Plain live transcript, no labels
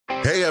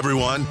Hey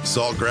everyone,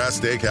 Saltgrass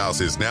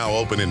Steakhouse is now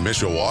open in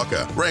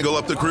Mishawaka. Wrangle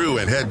up the crew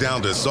and head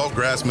down to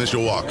Saltgrass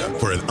Mishawaka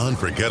for an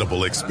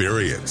unforgettable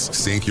experience.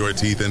 Sink your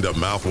teeth into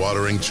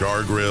mouth-watering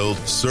char-grilled,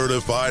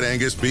 certified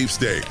Angus beef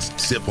steaks.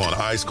 Sip on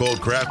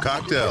ice-cold craft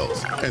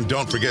cocktails. And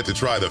don't forget to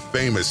try the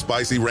famous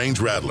spicy range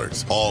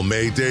rattlers, all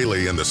made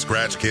daily in the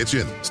Scratch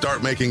Kitchen.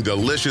 Start making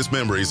delicious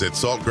memories at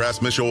Saltgrass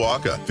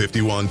Mishawaka,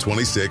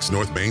 5126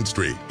 North Main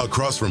Street,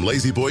 across from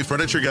Lazy Boy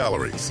Furniture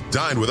Galleries.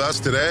 Dine with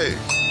us today.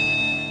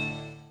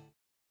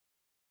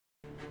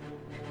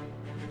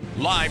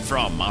 Live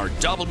from our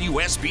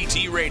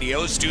WSBT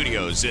radio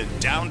studios in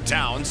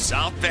downtown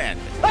South Bend.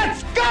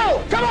 Let's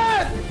go! Come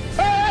on!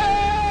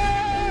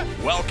 Ah!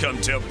 Welcome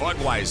to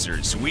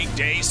Budweiser's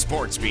Weekday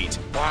Sports Beat.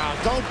 Wow,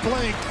 don't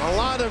blink. A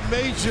lot of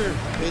major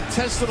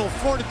intestinal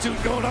fortitude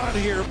going on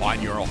here.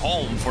 On your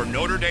home for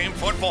Notre Dame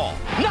football.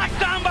 Knocked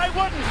down by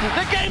Wooden.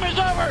 The game is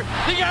over.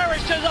 The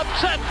Irish is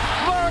upset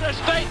Florida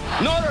State.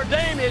 Notre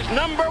Dame is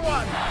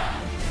 #1.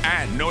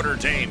 And Notre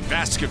Dame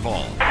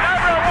basketball. #1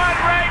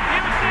 ranked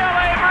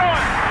UCLA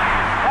Bruins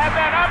have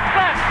been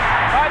upset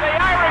by the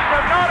Irish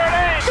of Notre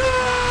Dame.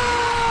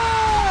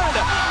 Good!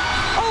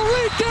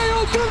 Arike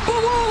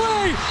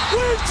Ogunbowale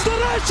wins the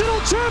national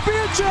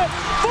championship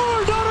for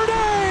Notre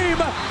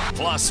Dame.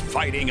 Plus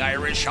Fighting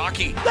Irish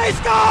hockey. They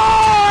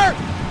score!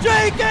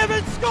 Jake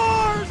Evans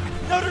scores!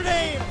 Notre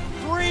Dame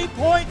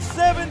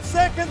 3.7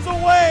 seconds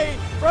away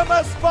from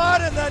a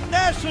spot in the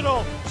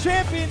national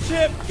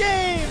championship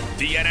game.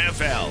 The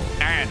NFL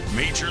and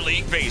Major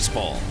League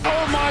Baseball.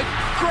 Oh my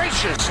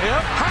gracious!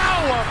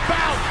 How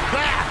about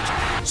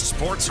that?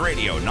 Sports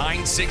Radio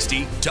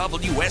 960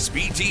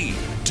 WSBT.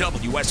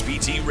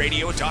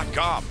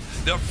 WSBTradio.com.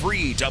 The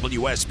free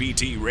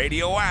WSBT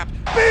radio app.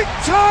 Big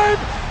time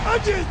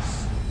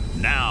Onions!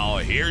 Now,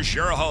 here's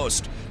your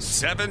host,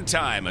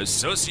 7-time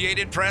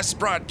Associated Press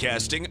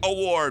Broadcasting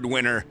Award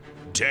winner,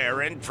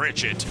 Darren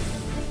Pritchett.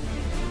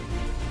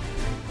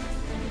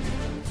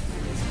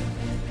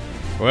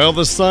 Well,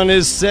 the sun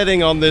is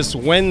setting on this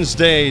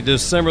Wednesday,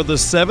 December the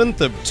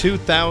 7th of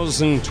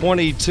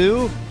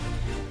 2022,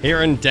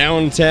 here in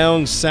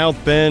downtown South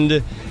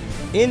Bend,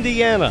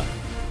 Indiana.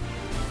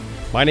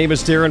 My name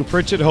is Darren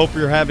Pritchett. Hope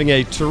you're having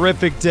a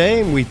terrific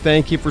day, and we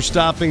thank you for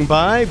stopping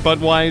by.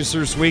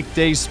 Budweiser's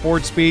Weekday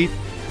Sports Beat,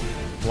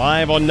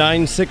 live on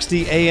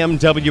 960 AM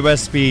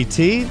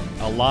WSBT,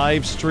 a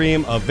live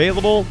stream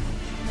available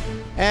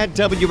at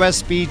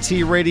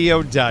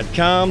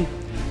WSBTradio.com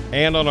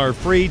and on our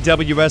free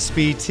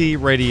WSBT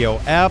radio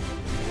app.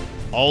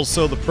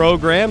 Also, the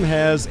program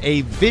has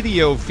a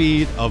video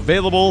feed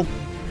available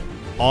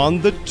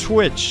on the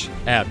Twitch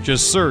app.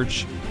 Just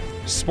search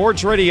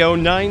Sports Radio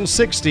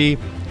 960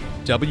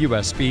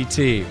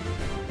 WSBT.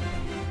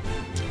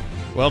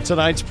 Well,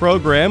 tonight's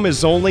program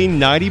is only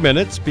 90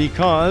 minutes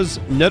because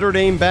Notre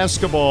Dame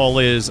basketball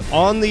is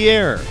on the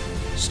air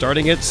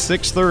starting at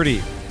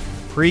 6:30.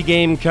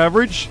 Pre-game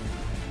coverage,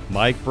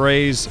 Mike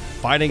Bray's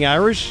Fighting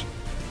Irish,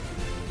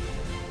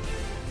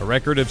 a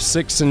record of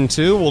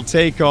 6-2, will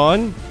take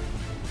on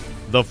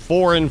the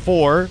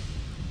 4-4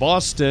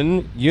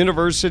 Boston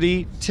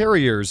University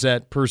Terriers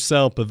at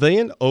Purcell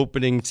Pavilion.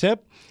 Opening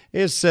tip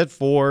is set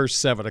for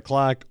 7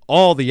 o'clock.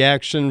 All the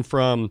action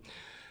from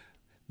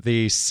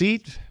the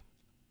seat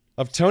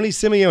of Tony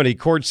Simeone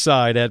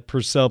courtside at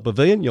Purcell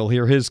Pavilion. You'll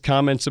hear his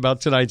comments about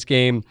tonight's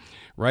game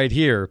right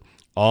here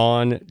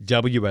on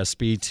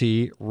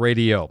WSBT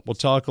Radio. We'll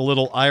talk a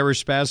little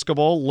Irish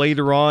basketball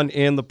later on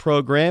in the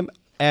program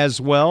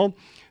as well.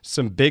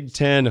 Some Big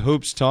Ten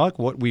hoops talk,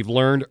 what we've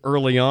learned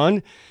early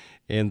on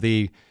in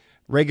the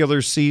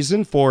regular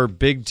season for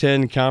Big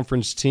Ten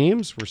conference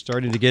teams. We're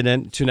starting to get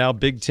into now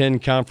Big Ten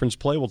conference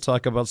play. We'll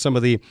talk about some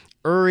of the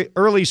early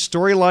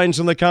storylines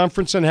in the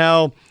conference and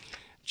how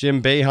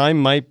Jim Boeheim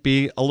might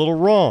be a little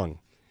wrong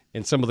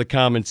in some of the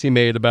comments he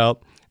made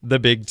about the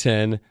Big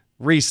Ten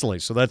recently.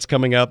 So that's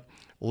coming up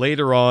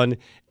later on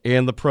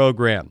in the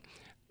program.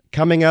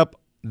 Coming up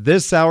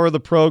this hour of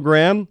the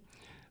program,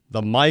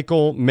 the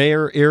Michael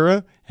Mayer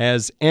era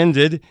has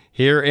ended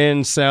here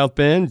in South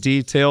Bend.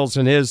 Details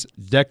in his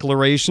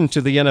declaration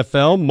to the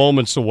NFL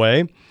moments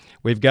away.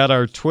 We've got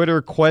our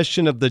Twitter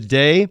question of the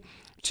day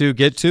to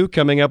get to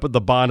coming up at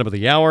the bottom of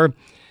the hour.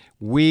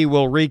 We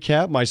will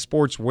recap my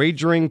sports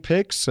wagering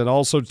picks and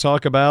also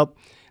talk about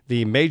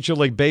the Major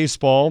League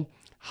Baseball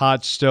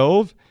hot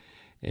stove,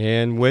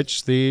 in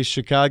which the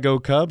Chicago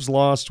Cubs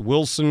lost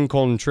Wilson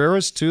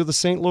Contreras to the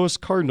St. Louis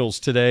Cardinals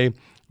today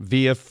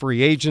via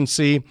free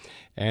agency.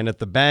 And at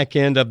the back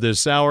end of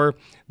this hour,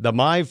 the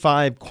My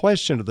 5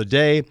 question of the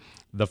day,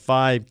 the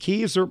 5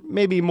 keys, or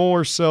maybe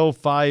more so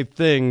 5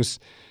 things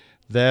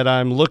that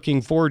I'm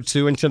looking forward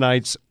to in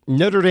tonight's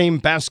Notre Dame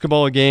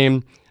basketball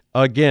game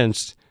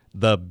against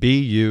the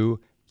BU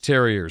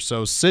Terriers.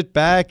 So sit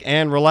back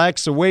and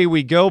relax. Away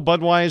we go.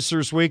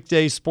 Budweiser's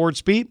Weekday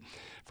Sports Beat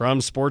from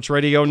Sports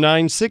Radio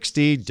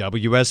 960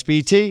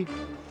 WSBT.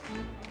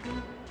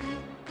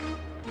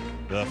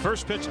 The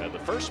first pitch of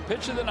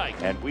the night.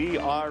 And we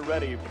are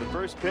ready for the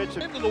first pitch.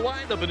 Into the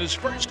windup in his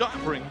first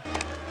offering.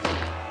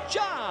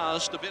 John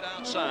Just a bit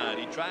outside.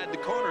 He tried the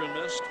corner and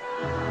missed.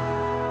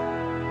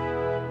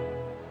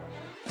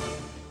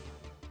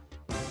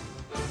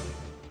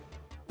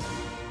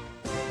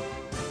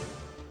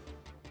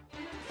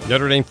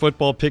 Notre Dame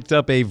football picked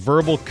up a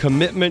verbal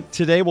commitment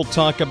today. We'll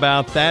talk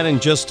about that in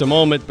just a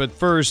moment. But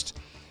first,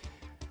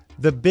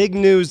 the big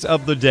news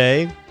of the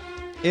day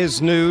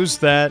is news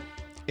that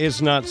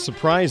is not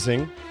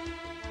surprising.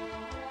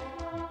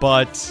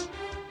 But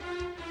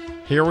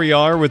here we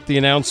are with the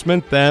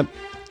announcement that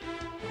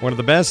one of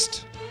the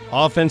best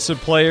offensive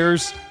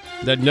players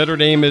that Notre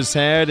Dame has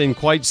had in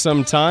quite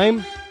some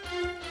time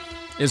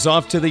is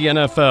off to the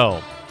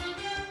NFL.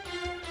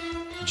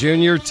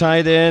 Junior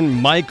tight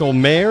end Michael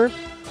Mayer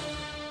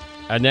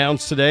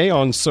announced today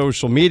on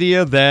social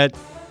media that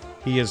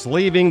he is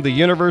leaving the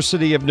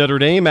University of Notre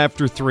Dame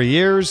after 3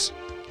 years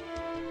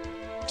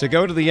to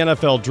go to the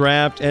NFL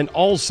draft, and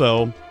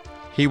also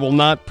he will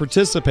not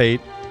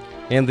participate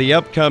in the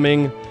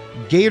upcoming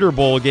Gator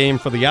Bowl game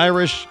for the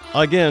Irish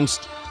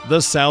against the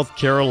South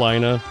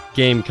Carolina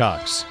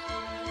Gamecocks.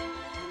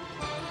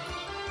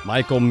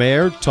 Michael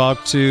Mayer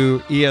talked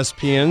to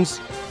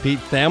ESPN's Pete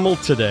Thamel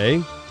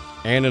today,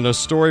 and in a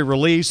story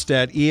released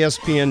at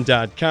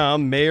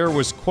ESPN.com, Mayer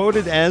was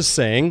quoted as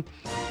saying,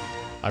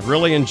 "I've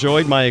really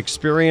enjoyed my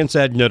experience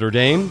at Notre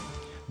Dame.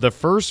 The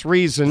first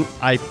reason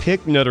I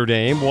picked Notre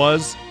Dame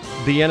was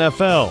the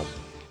NFL.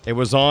 It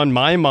was on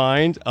my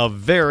mind a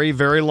very,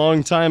 very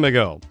long time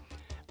ago.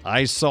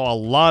 I saw a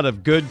lot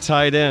of good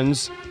tight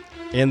ends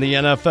in the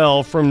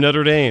NFL from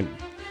Notre Dame.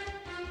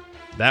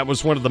 That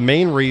was one of the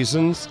main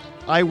reasons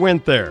I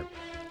went there.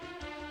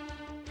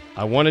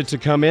 I wanted to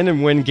come in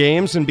and win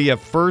games and be a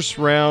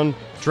first-round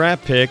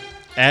draft pick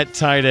at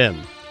tight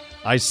end.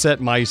 I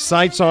set my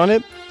sights on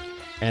it,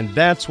 and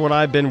that's what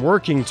I've been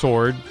working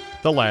toward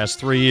the last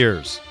 3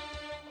 years."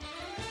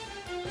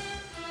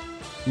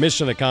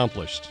 Mission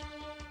accomplished.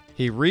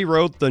 He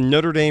rewrote the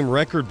Notre Dame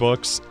record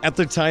books at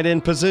the tight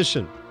end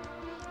position.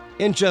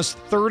 In just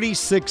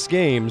 36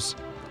 games,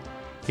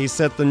 he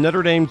set the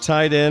Notre Dame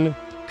tight end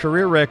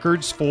career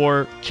records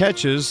for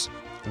catches,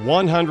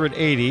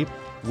 180,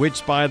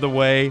 which, by the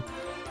way,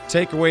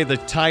 take away the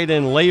tight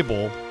end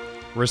label,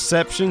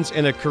 receptions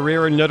in a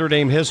career in Notre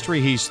Dame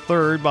history, he's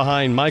third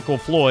behind Michael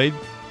Floyd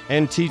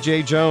and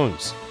TJ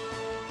Jones.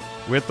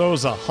 With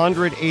those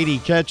 180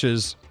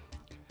 catches,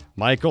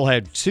 Michael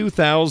had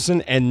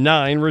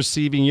 2,009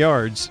 receiving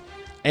yards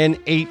and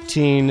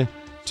 18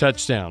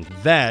 touchdowns.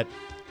 That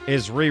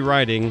is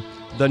rewriting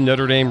the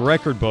Notre Dame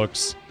record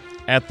books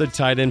at the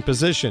tight end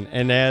position.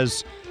 And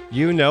as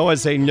you know,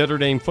 as a Notre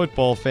Dame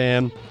football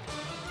fan,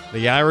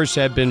 the Irish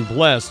have been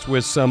blessed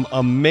with some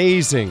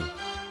amazing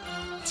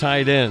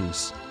tight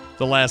ends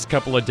the last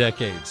couple of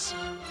decades.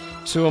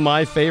 Two of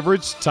my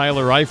favorites,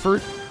 Tyler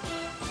Eifert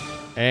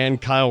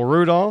and Kyle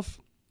Rudolph.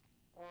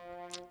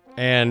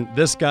 And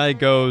this guy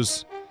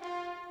goes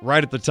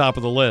right at the top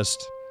of the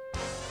list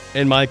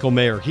in Michael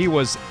Mayer. He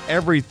was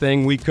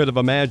everything we could have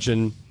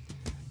imagined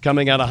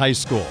coming out of high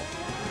school.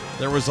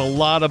 There was a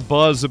lot of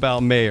buzz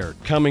about Mayer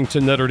coming to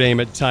Notre Dame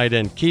at tight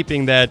end,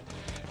 keeping that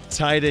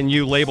tight end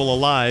U label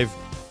alive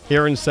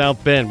here in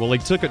South Bend. Well, he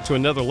took it to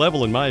another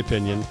level, in my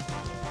opinion.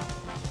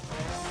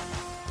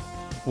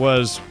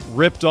 Was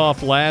ripped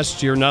off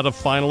last year, not a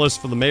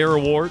finalist for the Mayer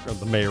Award, or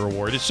the Mayer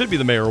Award. It should be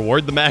the Mayer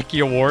Award, the Mackey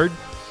Award.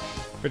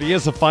 But he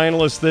is a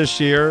finalist this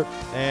year,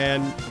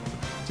 and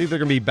it's either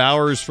going to be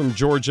Bowers from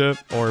Georgia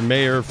or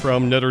Mayer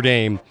from Notre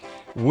Dame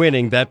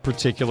winning that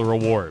particular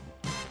award.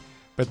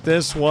 But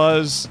this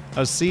was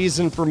a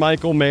season for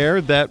Michael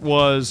Mayer that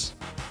was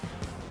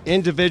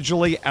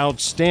individually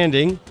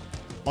outstanding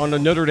on a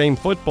Notre Dame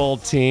football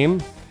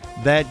team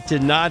that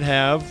did not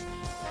have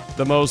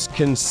the most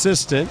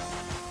consistent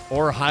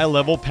or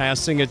high-level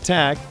passing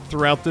attack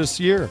throughout this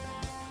year.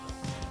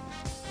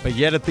 But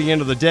yet at the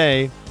end of the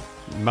day,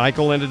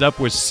 Michael ended up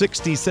with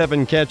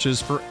 67 catches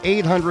for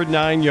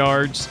 809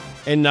 yards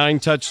and 9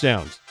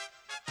 touchdowns.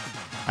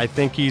 I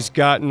think he's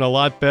gotten a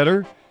lot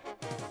better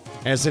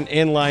as an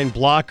inline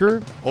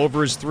blocker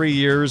over his 3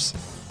 years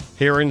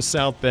here in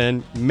South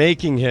Bend,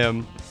 making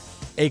him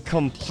a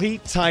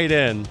complete tight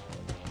end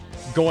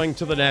going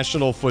to the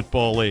National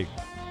Football League.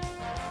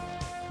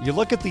 You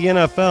look at the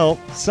NFL,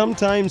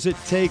 sometimes it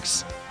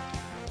takes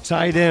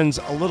tight ends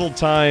a little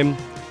time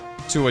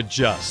to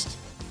adjust.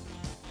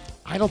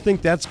 I don't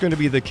think that's going to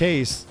be the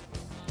case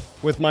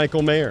with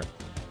Michael Mayer.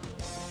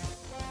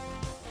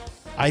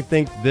 I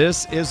think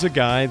this is a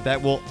guy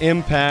that will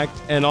impact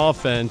an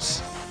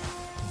offense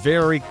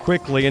very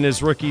quickly in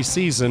his rookie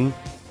season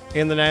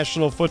in the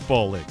National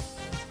Football League.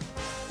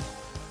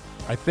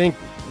 I think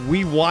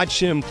we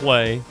watch him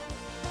play,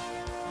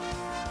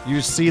 you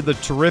see the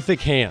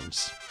terrific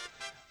hands,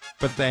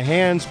 but the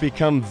hands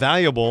become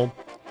valuable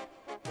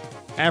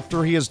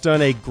after he has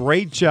done a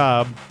great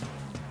job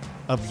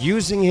of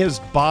using his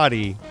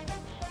body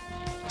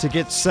to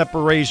get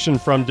separation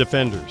from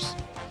defenders.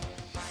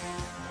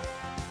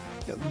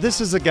 This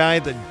is a guy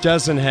that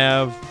doesn't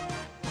have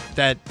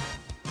that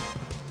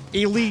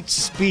elite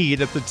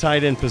speed at the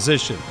tight end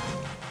position,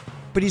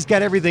 but he's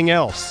got everything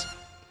else.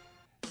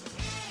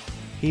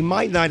 He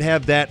might not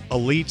have that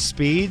elite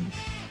speed,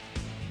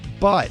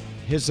 but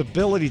his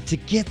ability to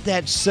get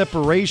that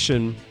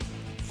separation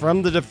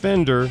from the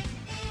defender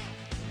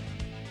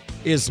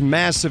is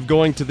massive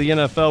going to the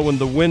NFL when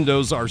the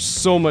windows are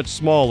so much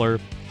smaller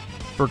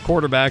for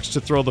quarterbacks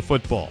to throw the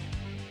football.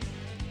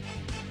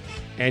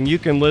 And you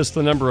can list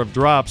the number of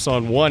drops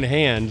on one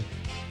hand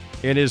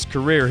in his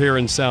career here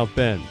in South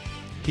Bend.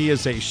 He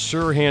is a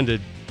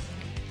sure-handed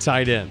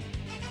tight end.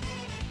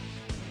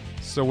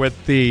 So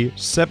with the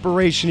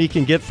separation he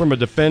can get from a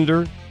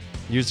defender,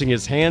 using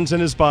his hands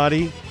and his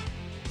body,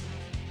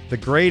 the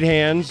great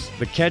hands,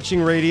 the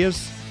catching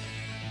radius,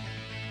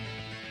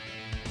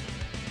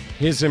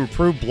 his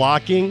improved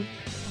blocking,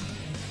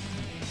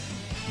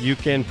 you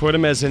can put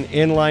him as an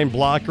inline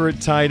blocker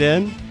at tight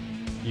end.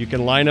 You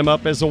can line him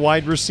up as a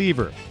wide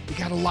receiver. You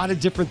got a lot of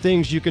different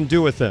things you can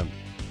do with him.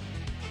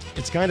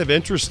 It's kind of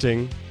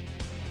interesting.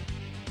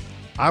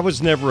 I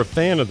was never a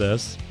fan of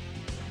this,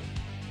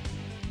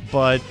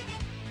 but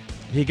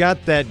he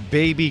got that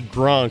baby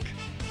Gronk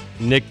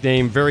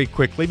nickname very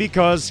quickly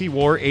because he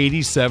wore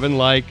 87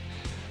 like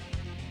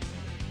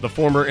the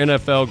former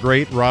NFL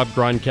great Rob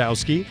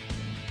Gronkowski,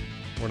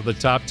 one of the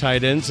top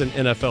tight ends in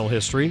NFL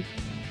history.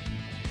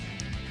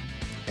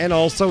 And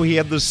also he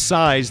had the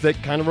size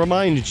that kind of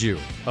reminded you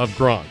of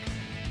Gronk.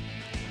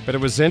 But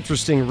it was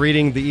interesting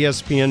reading the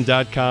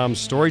ESPN.com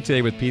story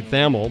today with Pete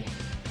Thamel.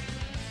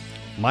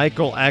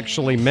 Michael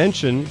actually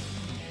mentioned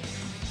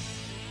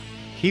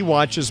he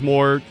watches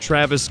more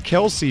Travis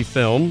Kelce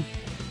film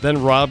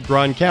than Rob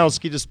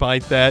Gronkowski,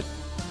 despite that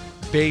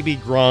baby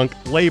Gronk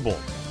label.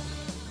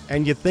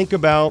 And you think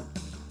about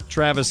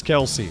Travis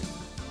Kelce,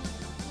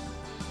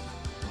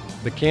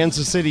 the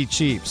Kansas City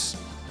Chiefs,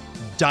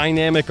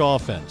 dynamic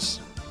offense.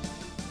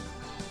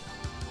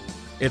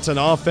 It's an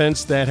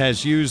offense that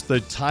has used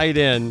the tight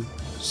end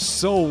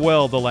so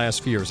well the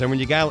last few years. And when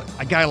you got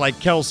a guy like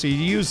Kelce, you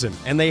use him,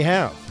 and they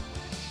have.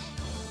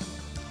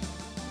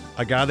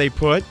 A guy they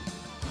put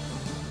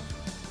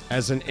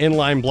as an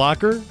inline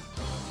blocker,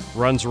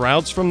 runs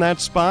routes from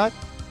that spot.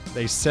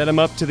 They set him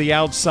up to the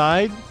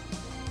outside.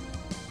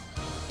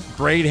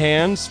 Great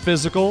hands,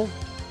 physical.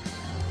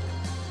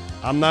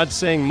 I'm not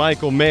saying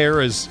Michael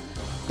Mayer is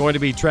going to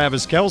be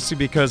Travis Kelce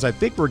because I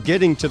think we're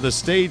getting to the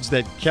stage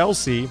that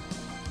Kelce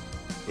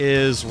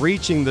is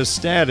reaching the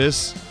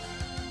status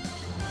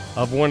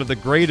of one of the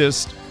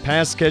greatest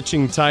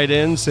pass-catching tight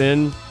ends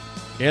in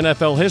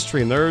NFL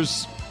history. And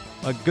there's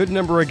a good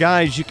number of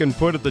guys you can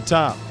put at the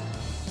top.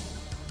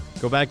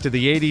 Go back to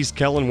the 80s,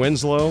 Kellen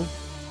Winslow.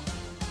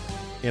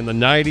 In the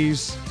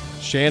 90s,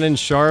 Shannon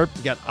Sharp.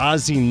 You got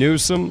Ozzie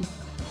Newsome.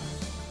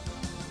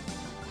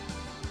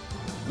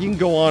 You can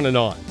go on and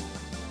on.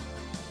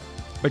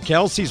 But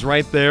Kelce's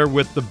right there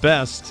with the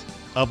best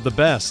of the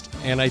best.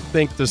 And I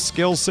think the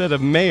skill set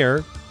of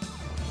Mayer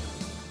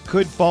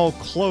could fall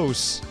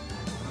close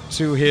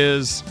to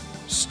his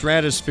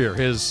stratosphere,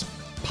 his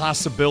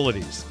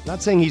possibilities.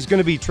 Not saying he's going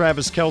to be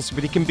Travis Kelce,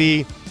 but he can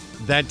be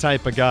that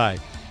type of guy.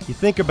 You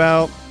think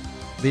about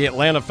the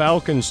Atlanta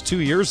Falcons 2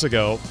 years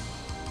ago,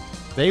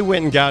 they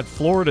went and got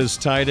Florida's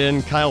tight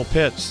end, Kyle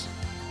Pitts.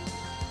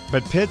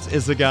 But Pitts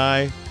is the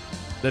guy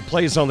that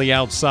plays on the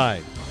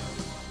outside.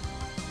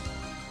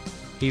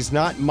 He's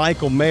not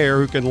Michael Mayer,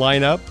 who can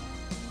line up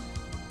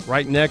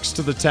right next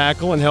to the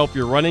tackle and help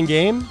your running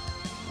game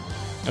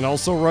and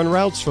also run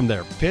routes from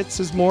there. Pitts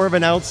is more of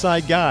an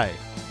outside guy.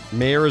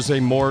 Mayer is a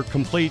more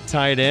complete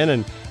tight end,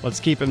 and let's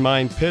keep in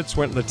mind Pitts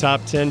went in the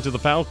top 10 to the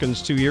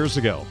Falcons 2 years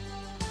ago.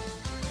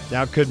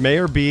 Now, could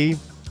Mayer be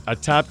a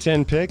top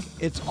 10 pick?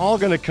 It's all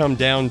going to come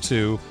down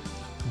to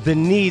the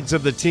needs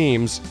of the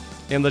teams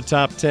in the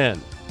top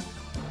 10.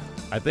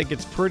 I think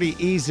it's pretty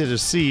easy to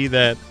see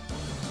that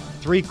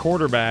 3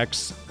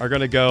 quarterbacks are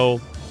going to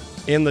go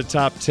in the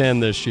top 10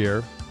 this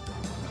year.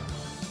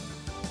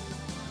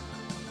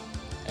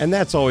 And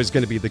that's always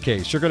going to be the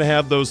case. You're going to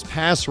have those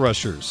pass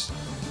rushers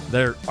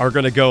that are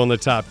going to go in the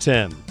top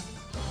 10.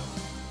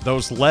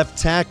 Those left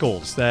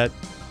tackles that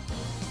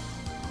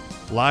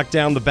lock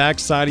down the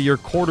backside of your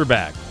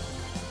quarterback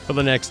for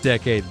the next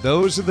decade.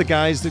 Those are the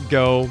guys that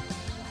go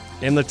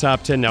in the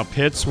top 10. Now,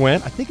 Pitts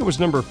went, I think it was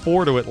number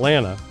 4 to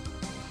Atlanta.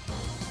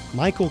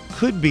 Michael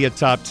could be a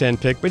top 10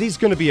 pick, but he's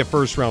going to be a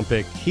first-round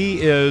pick.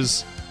 He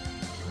is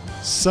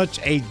such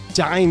a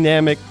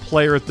dynamic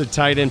player at the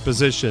tight end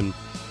position.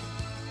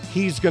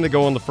 He's going to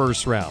go in the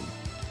first round.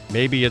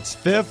 Maybe it's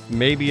 5th,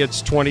 maybe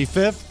it's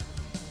 25th,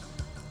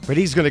 but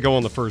he's going to go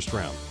in the first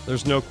round.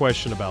 There's no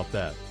question about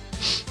that.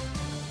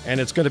 And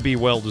it's going to be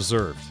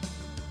well-deserved.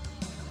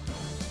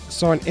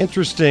 So an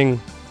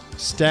interesting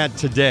stat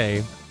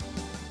today,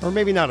 or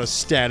maybe not a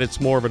stat, it's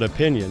more of an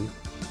opinion.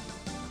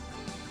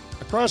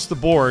 Across the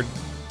board,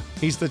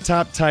 he's the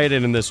top tight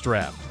end in this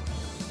draft.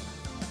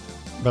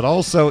 But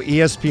also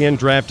ESPN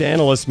draft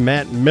analyst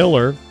Matt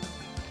Miller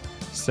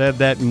said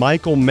that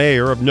Michael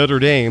Mayer of Notre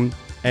Dame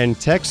and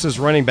Texas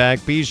running back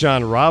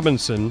Bijan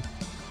Robinson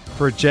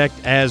project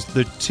as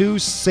the 2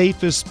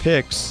 safest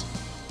picks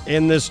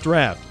in this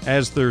draft,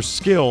 as their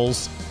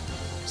skills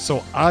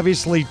so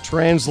obviously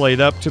translate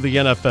up to the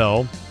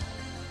NFL.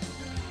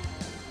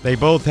 They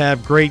both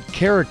have great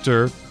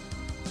character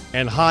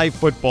and high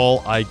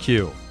football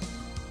IQ.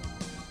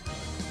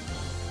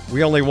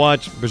 We only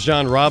watch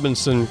Bijan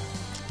Robinson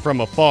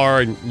from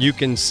afar, and you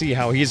can see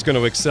how he's going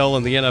to excel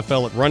in the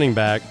NFL at running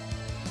back.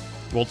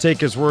 We'll take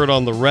his word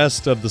on the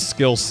rest of the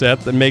skill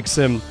set that makes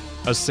him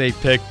a safe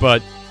pick,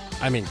 but,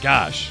 I mean,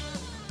 gosh,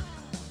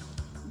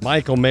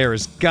 Michael Mayer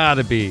has got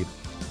to be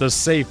the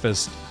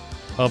safest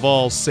of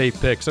all safe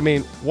picks. I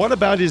mean, what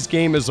about his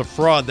game as a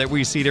fraud that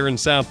we see there in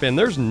South Bend?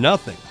 There's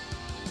nothing.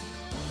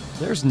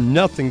 There's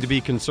nothing to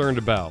be concerned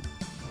about.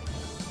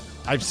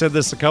 I've said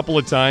this a couple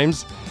of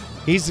times.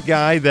 He's a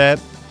guy that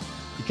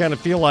you kind of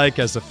feel like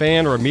as a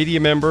fan or a media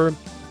member,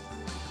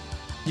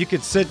 you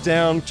could sit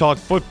down, talk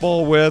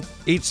football with,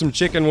 eat some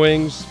chicken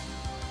wings,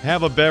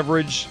 have a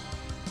beverage,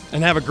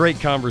 and have a great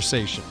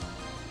conversation.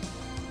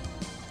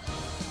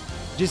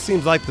 Just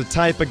seems like the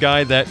type of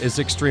guy that is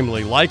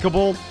extremely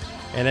likable,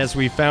 and as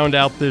we found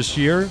out this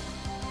year,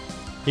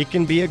 he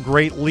can be a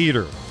great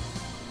leader.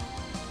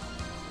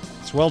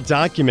 It's well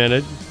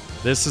documented.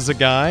 This is a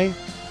guy,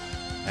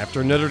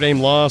 after Notre Dame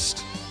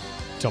lost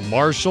to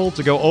Marshall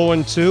to go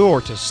 0-2 or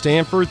to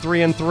Stanford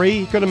 3-3,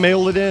 he could have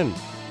mailed it in.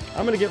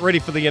 I'm going to get ready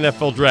for the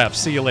NFL draft.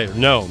 See you later.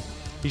 No.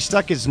 He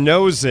stuck his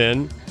nose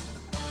in,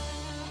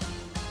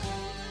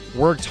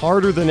 worked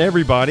harder than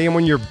everybody, and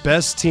when your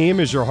best team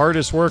is your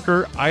hardest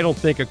worker, I don't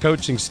think a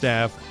coaching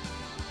staff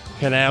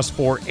can ask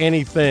for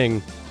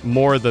anything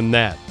more than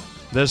that.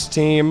 This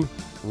team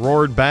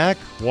roared back,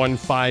 won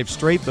 5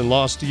 straight, then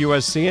lost to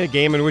USC in a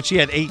game in which he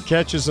had 8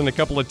 catches and a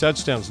couple of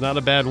touchdowns. Not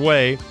a bad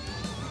way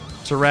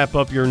to wrap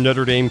up your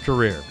Notre Dame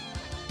career.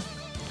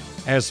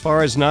 As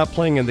far as not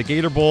playing in the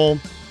Gator Bowl,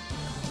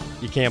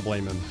 you can't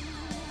blame him.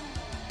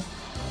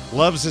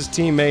 Loves his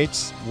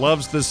teammates,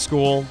 loves this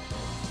school,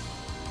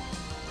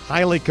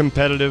 highly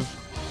competitive,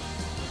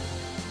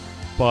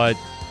 but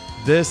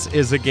this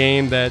is a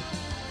game that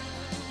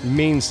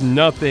means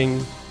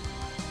nothing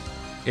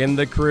in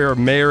the career of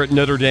Mayer at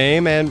Notre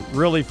Dame and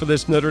really for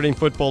this Notre Dame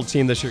football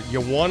team this year.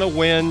 You want to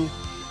win,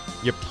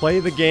 you play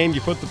the game,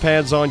 you put the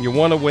pads on, you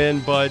want to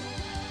win, but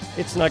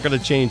it's not going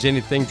to change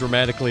anything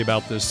dramatically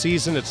about this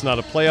season. It's not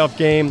a playoff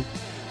game,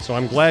 so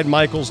I'm glad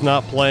Michael's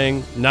not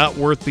playing, not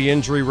worth the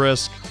injury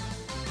risk.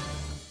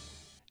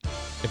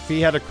 If he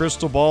had a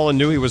crystal ball and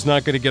knew he was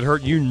not going to get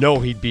hurt, you know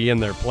he'd be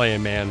in there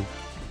playing, man.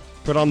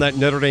 Put on that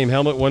Notre Dame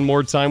helmet one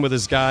more time with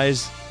his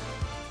guys.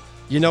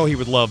 You know he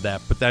would love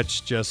that, but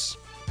that's just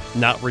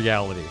not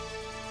reality.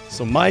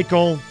 So,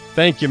 Michael,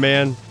 thank you,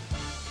 man.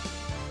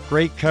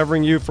 Great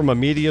covering you from a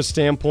media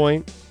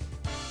standpoint.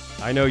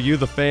 I know you,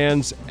 the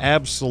fans,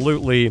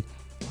 absolutely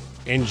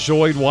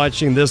enjoyed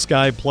watching this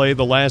guy play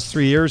the last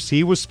 3 years.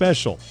 He was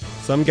special.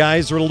 Some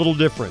guys are a little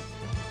different.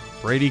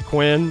 Brady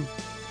Quinn,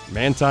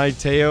 Manti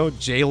Te'o,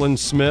 Jalen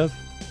Smith.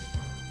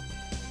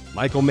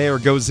 Michael Mayer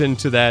goes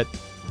into that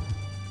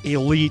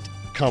elite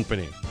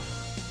company.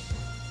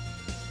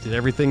 Did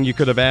everything you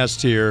could have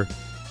asked here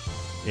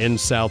in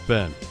South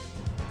Bend.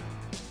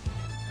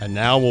 And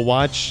now we'll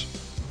watch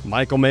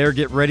Michael Mayer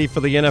get ready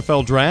for the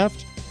NFL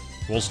draft.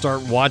 We'll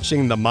start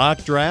watching the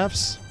mock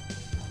drafts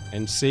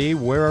and see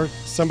where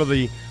some of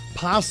the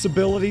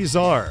possibilities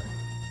are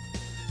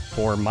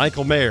for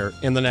Michael Mayer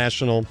in the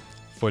National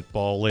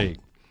Football League.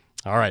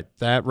 All right,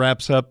 that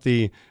wraps up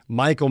the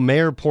Michael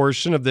Mayer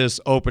portion of this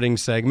opening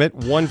segment.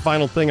 One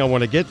final thing I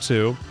want to get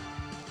to.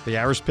 The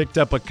Irish picked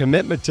up a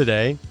commitment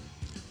today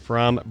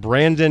from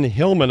Brandon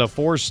Hillman, a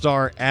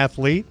 4-star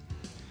athlete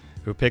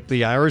who picked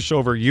the Irish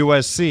over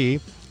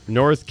USC,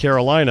 North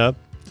Carolina,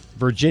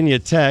 Virginia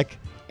Tech,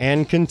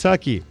 and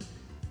Kentucky.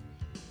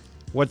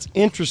 What's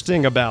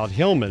interesting about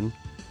Hillman,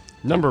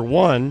 number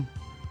one,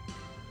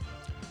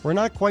 we're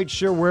not quite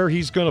sure where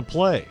he's going to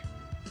play.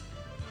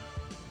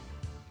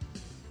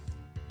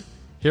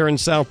 Here in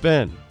South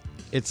Bend,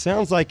 it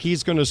sounds like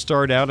he's going to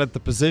start out at the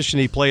position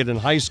he played in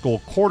high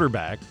school,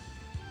 quarterback.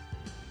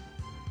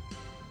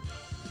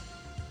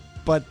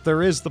 But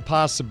there is the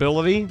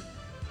possibility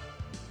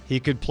he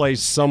could play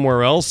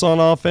somewhere else on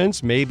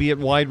offense, maybe at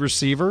wide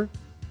receiver.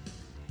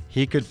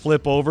 He could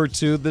flip over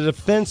to the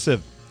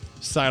defensive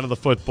side of the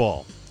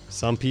football.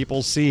 Some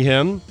people see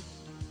him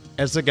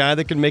as a guy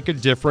that can make a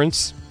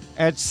difference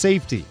at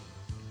safety.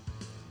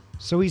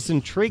 So he's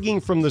intriguing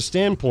from the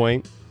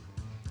standpoint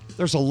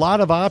there's a lot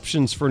of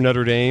options for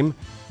Notre Dame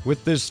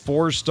with this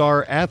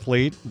 4-star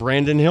athlete,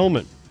 Brandon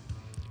Hillman.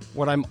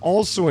 What I'm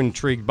also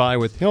intrigued by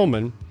with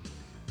Hillman,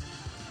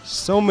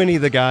 so many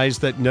of the guys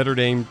that Notre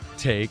Dame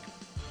take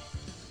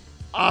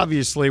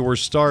obviously were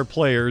star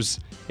players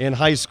in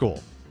high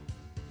school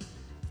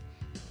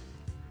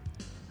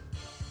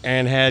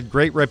and had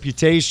great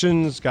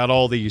reputations, got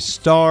all these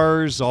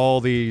stars,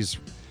 all these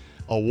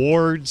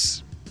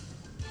awards.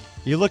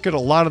 You look at a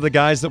lot of the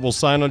guys that will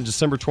sign on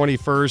December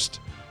 21st,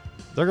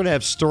 they're going to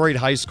have storied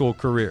high school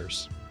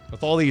careers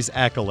with all these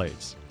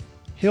accolades.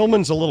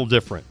 Hillman's a little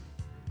different.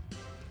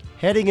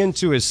 Heading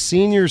into his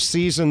senior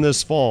season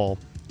this fall,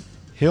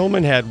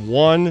 Hillman had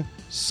one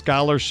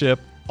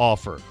scholarship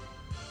offer.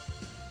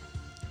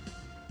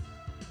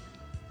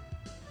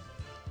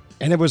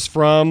 And it was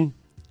from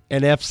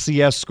an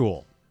FCS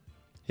school.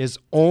 His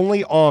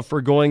only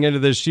offer going into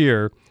this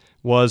year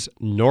was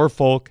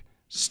Norfolk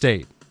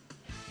State.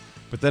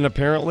 But then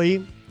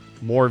apparently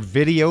more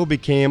video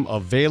became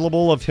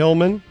available of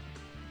Hillman.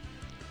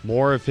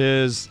 More of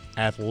his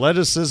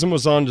athleticism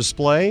was on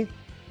display.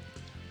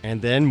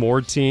 And then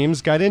more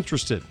teams got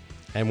interested.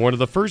 And one of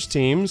the first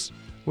teams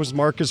was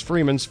Marcus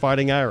Freeman's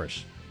Fighting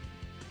Irish.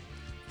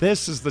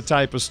 This is the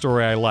type of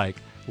story I like.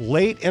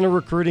 Late in a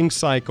recruiting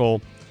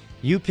cycle,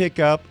 you pick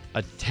up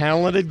a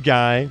talented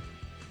guy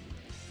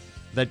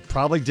that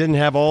probably didn't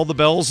have all the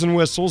bells and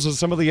whistles as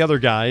some of the other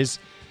guys,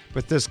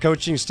 but this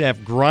coaching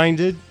staff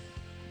grinded,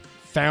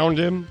 found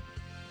him,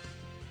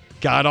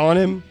 got on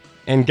him,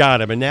 and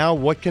got him. And now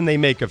what can they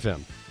make of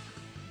him?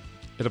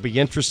 It'll be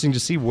interesting to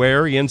see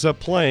where he ends up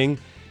playing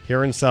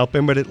here in South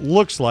Bend, but it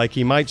looks like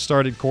he might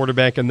start at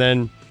quarterback, and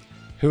then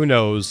who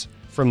knows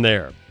from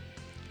there.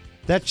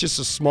 That's just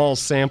a small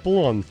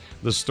sample on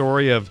the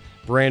story of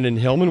Brandon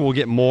Hillman. We'll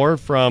get more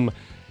from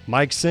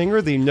Mike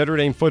Singer, the Notre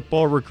Dame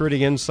football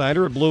recruiting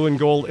insider at Blue and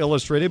Gold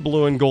Illustrated,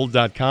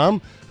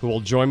 blueandgold.com, who will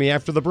join me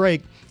after the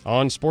break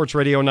on Sports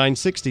Radio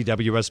 960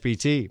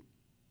 WSBT.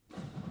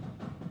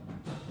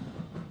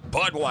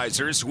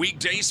 Budweiser's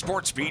weekday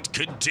sports beat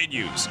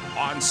continues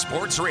on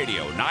Sports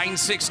Radio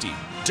 960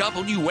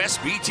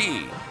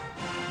 WSBT,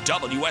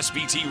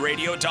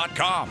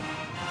 WSBTradio.com,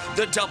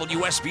 the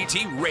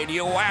WSBT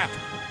radio app,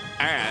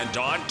 and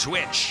on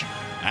Twitch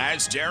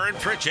as Darren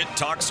Pritchett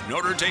talks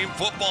Notre Dame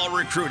football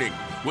recruiting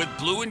with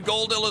Blue and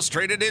Gold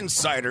Illustrated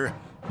insider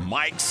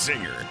Mike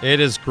Singer. It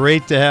is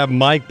great to have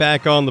Mike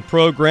back on the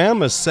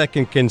program, a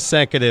second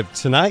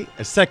consecutive night,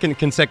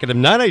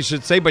 I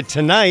should say, but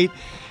tonight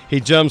he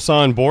jumps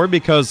on board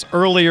because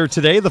earlier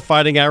today the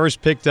Fighting Irish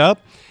picked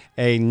up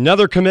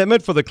another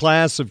commitment for the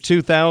class of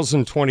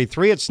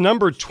 2023. It's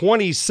number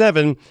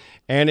 27,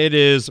 and it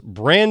is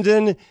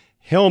Brandon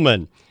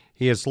Hillman.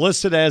 He is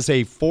listed as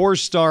a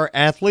 4-star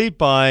athlete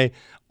by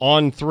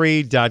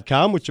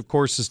On3.com, which of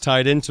course is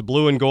tied into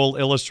Blue and Gold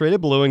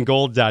Illustrated,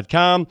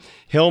 blueandgold.com.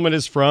 Hillman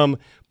is from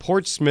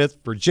Portsmouth,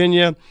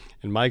 Virginia,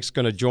 and Mike's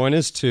going to join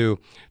us to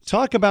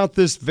talk about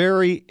this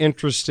very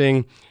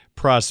interesting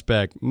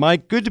prospect.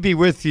 Mike, good to be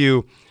with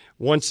you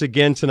once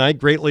again tonight.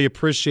 Greatly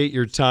appreciate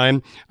your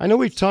time. I know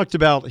we've talked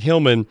about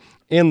Hillman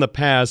in the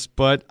past,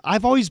 but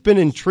I've always been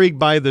intrigued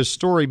by this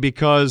story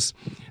because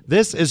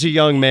this is a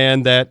young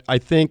man that I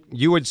think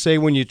you would say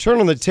when you turn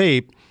on the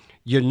tape,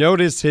 you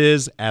notice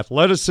his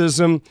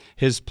athleticism,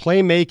 his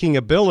playmaking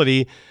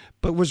ability,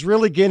 but was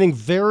really getting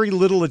very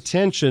little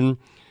attention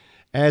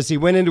as he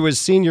went into his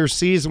senior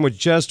season with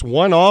just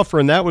one offer,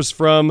 and that was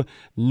from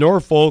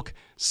Norfolk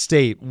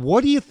State.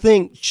 What do you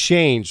think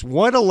changed?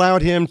 What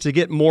allowed him to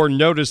get more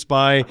noticed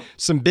by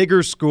some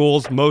bigger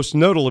schools, most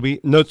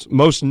notably,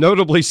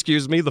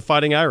 the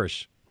Fighting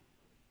Irish?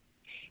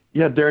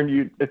 Yeah,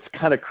 Darren, it's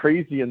kind of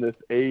crazy in this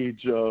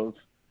age of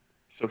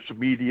social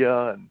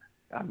media, and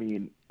I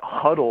mean,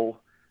 Huddle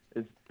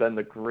has been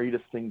the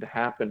greatest thing to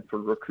happen for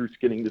recruits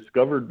getting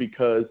discovered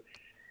because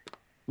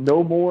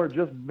no more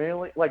just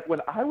mailing. Like when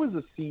I was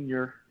a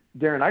senior,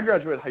 Darren, I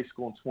graduated high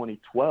school in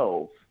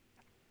 2012.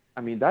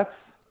 I mean, that's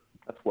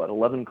what,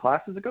 11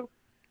 classes ago?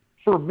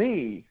 For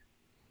me,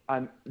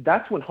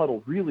 that's when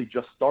Huddle really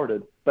just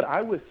started, but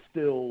I was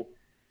still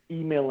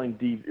emailing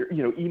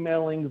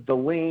the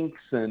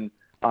links and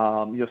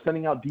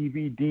sending out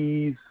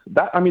DVDs.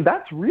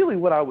 That's really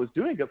what I was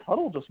doing because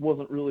Huddle just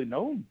wasn't really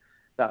known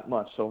that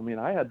much. So, I mean,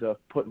 I had to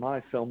put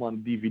my film on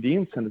DVD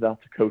and send it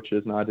out to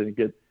coaches, and I didn't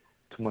get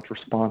too much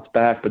response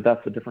back, but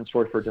that's a different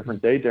story for a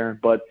different day, Darren.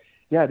 But,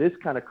 yeah, it is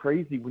kind of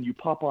crazy when you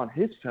pop on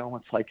his film.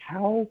 It's like,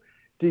 how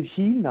did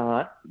he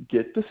not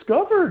get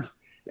discovered?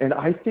 And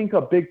I think a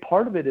big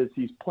part of it is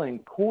he's playing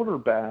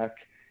quarterback,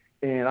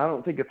 and I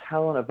don't think it's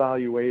talent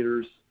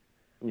evaluators,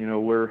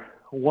 we're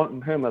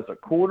wanting him as a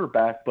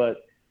quarterback,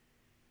 but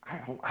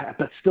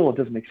still it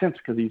doesn't make sense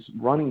because he's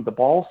running the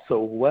ball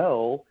so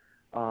well.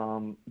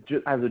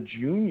 As a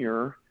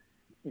junior,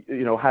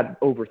 had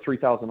over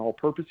 3,000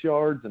 all-purpose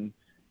yards and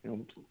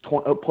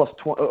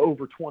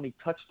over 20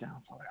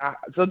 touchdowns.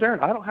 So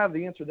Darren, I don't have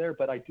the answer there,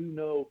 but I do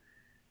know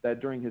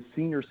that during his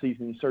senior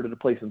season he started to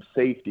play some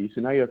safety.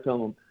 So now you have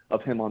film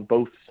of him on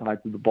both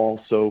sides of the ball.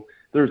 So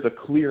there's a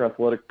clear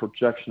athletic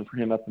projection for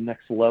him at the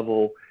next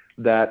level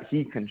that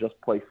he can just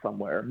play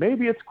somewhere.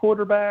 Maybe it's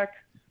quarterback.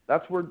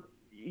 That's where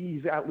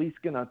he's at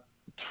least going to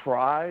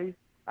try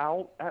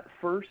out at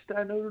first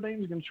at Notre Dame.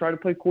 He's going to try to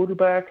play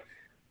quarterback.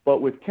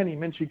 But with Kenny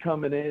Minchie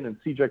coming in and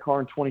C.J. Carr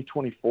in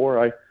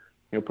 2024, I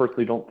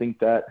personally don't think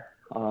that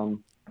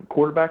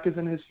quarterback is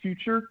in his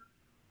future.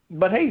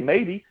 But, hey,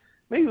 maybe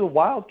the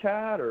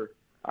Wildcat, or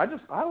I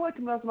like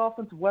him as an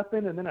offensive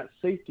weapon. And then at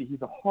safety,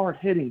 he's a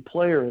hard-hitting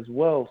player as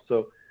well.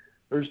 So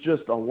there's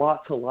just a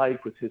lot to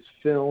like with his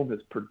film,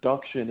 his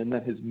production, and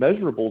then his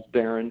measurables,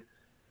 Darren.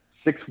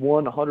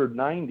 6'1",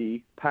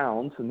 190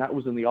 pounds, and that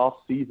was in the off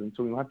season,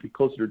 so we might be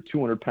closer to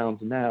 200 pounds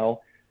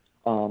now.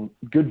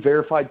 Good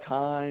verified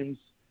times,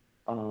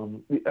 6'5"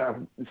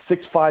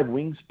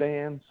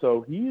 wingspan,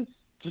 so he is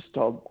just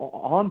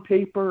on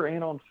paper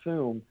and on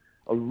film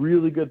a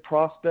really good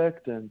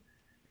prospect, and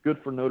good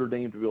for Notre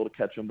Dame to be able to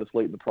catch him this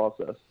late in the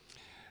process.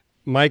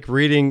 Mike,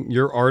 reading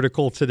your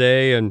article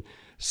today and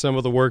some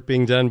of the work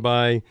being done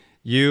by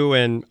you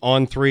and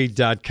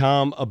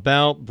On3.com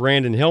about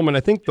Brandon Hillman, I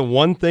think the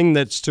one thing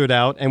that stood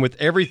out, and with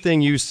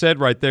everything you said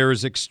right there,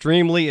 is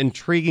extremely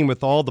intriguing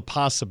with all the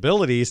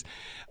possibilities.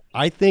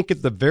 I think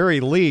at the very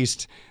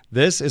least,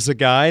 this is a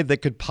guy that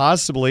could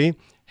possibly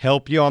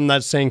help you. I'm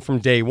not saying from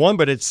day one,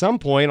 but at some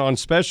point on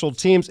special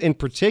teams in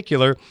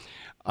particular.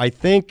 I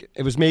think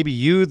it was maybe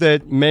you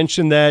that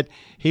mentioned that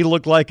he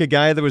looked like a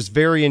guy that was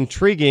very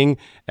intriguing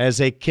as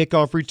a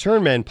kickoff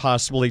return man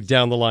possibly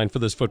down the line for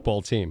this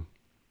football team.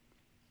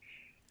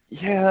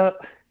 Yeah,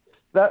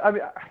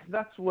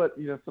 that's what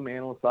some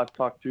analysts I've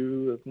talked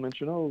to have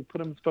mentioned.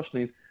 Put him in special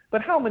teams.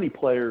 But how many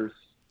players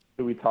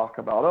do we talk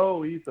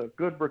about? He's a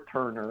good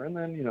returner, and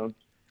then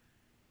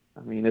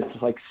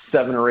it's like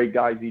 7 or 8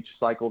 guys each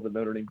cycle that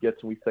Notre Dame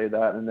gets, and we say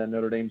that, and then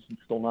Notre Dame's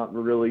still not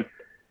really,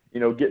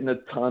 getting a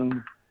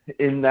ton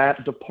in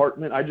that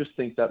department. I just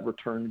think that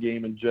return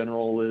game in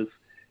general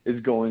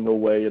is going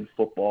away in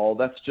football.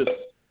 That's just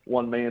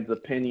one man's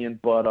opinion,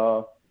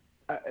 but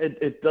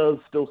it does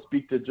still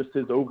speak to just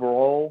his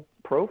overall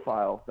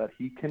profile that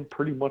he can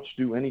pretty much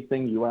do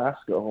anything you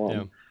ask of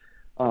him.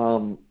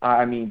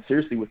 Yeah.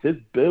 Seriously, with his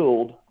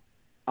build,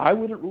 I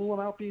wouldn't rule him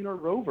out being a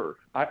rover.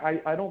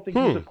 I don't think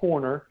he's a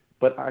corner,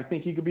 but I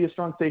think he could be a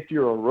strong safety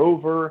or a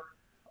rover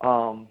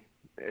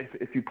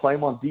if you play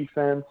him on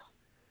defense.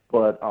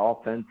 But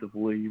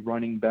offensively,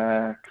 running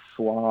back,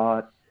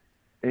 slot,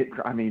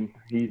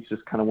 he's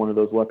just kind of one of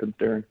those weapons,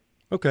 Darren.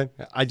 Okay.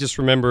 I just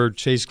remember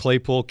Chase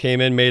Claypool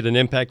came in, made an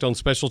impact on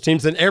special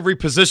teams, and every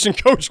position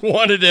coach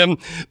wanted him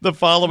the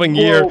following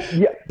year.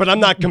 Yeah. But I'm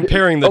not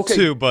comparing the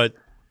two, but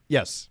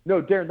yes.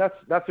 No, Darren,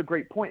 that's a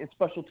gregreat point in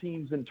special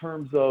teams in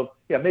terms of,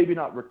 maybe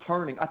not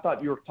returning. I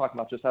thought you were talking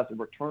about just as a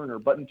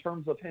returner, but in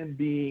terms of him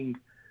being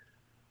 –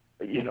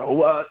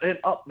 an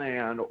up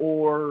man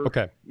or,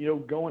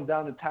 going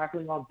down and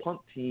tackling on punt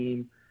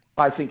team,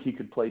 I think he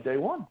could play day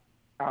one.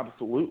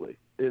 Absolutely.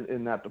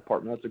 In that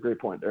department. That's a great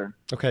point, Darren.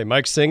 Okay.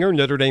 Mike Singer,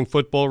 Notre Dame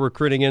football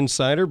recruiting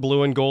insider,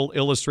 Blue and Gold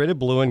Illustrated,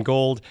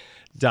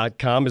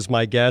 blueandgold.com is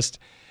my guest.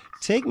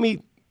 Take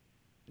me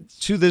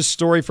to this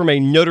story from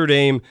a Notre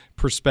Dame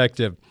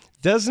perspective.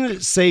 Doesn't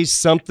it say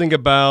something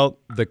about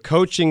the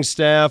coaching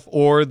staff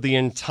or the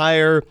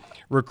entire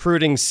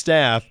recruiting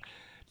staff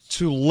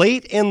to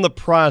late in the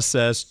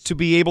process to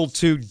be able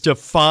to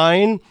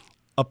define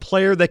a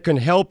player that can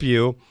help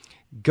you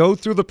go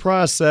through the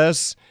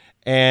process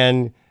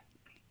and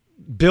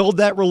build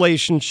that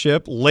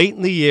relationship late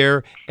in the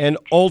year and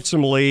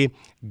ultimately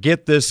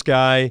get this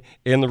guy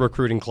in the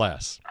recruiting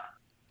class?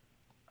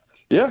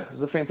 Yeah,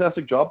 it's a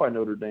fantastic job by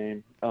Notre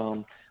Dame.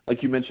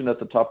 Like you mentioned at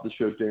the top of the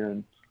show,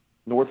 Darren,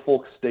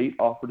 Norfolk State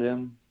offered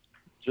him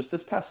just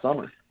this past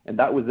summer, and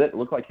that was it. It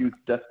looked like he was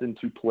destined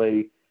to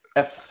play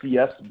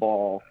FCS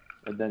ball.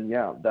 And then,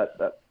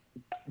 that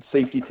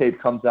safety tape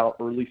comes out,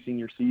 early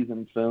senior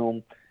season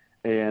film,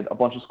 and a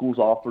bunch of schools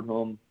offered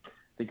him. I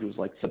think it was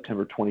like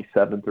September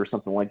 27th or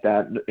something like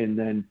that. And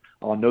then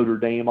Notre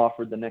Dame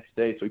offered the next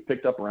day. So he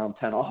picked up around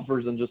 10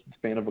 offers in just the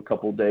span of a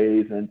couple of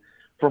days. And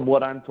from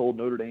what I'm told,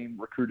 Notre Dame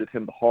recruited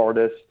him the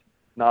hardest.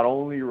 Not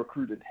only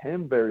recruited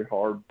him very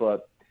hard,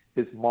 but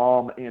his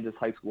mom and his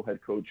high school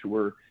head coach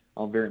were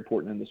very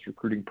important in this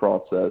recruiting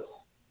process.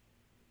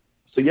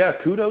 So,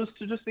 kudos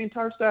to just the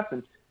entire staff.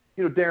 And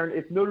Darren,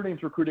 if Notre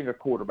Dame's recruiting a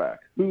quarterback,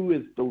 who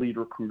is the lead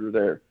recruiter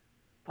there?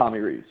 Tommy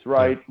Rees,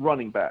 right? Yeah.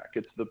 Running back.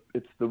 It's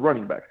the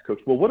running backs coach.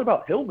 Well, what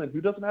about Hillman, who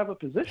doesn't have a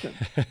position?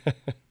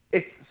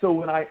 So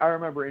when I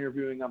remember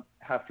interviewing him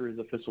after his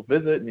official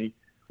visit, and he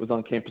was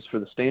on campus for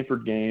the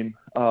Stanford game,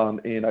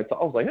 and I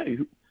was like, hey,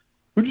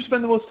 who'd you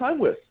spend the most time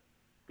with?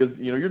 Because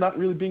you're not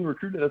really being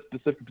recruited at a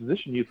specific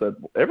position. He said,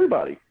 well,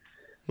 everybody.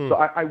 So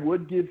I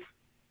would give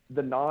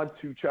the nod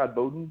to Chad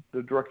Bowden,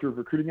 the director of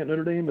recruiting at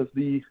Notre Dame, as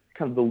the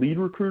kind of the lead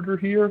recruiter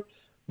here,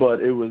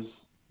 but it was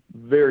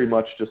very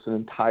much just an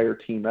entire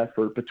team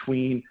effort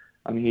between,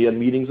 he had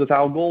meetings with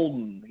Al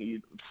Golden.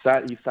 He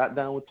sat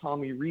down with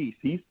Tommy Rees.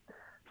 He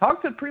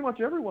talked to pretty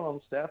much everyone on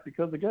the staff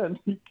because, again,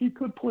 he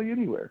could play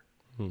anywhere.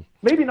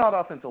 Maybe not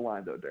offensive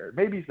line, though, Derek.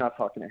 Maybe he's not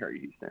talking to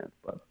Harry Easton,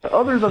 but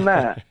other than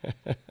that,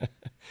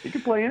 he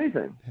could play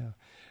anything. Yeah.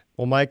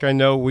 Well, Mike, I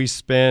know we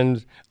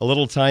spend a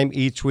little time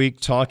each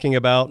week talking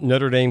about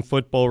Notre Dame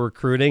football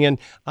recruiting, and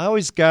I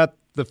always got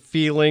the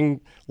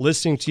feeling,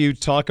 listening to you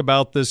talk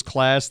about this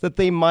class, that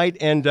they might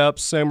end up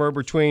somewhere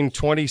between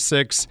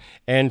 26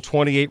 and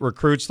 28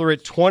 recruits. They're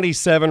at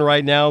 27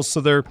 right now, so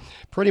they're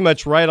pretty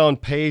much right on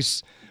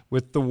pace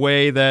with the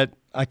way that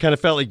I kind of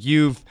felt like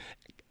you've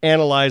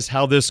analyzed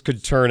how this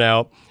could turn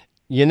out.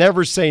 You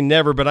never say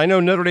never, but I know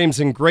Notre Dame's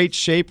in great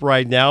shape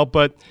right now,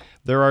 but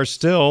there are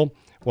still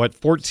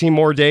 14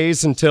 more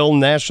days until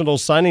National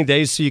Signing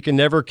Day, so you can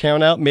never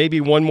count out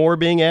maybe one more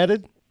being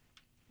added?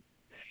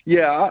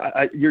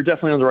 Yeah, you're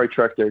definitely on the right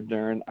track there,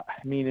 Darren.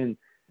 In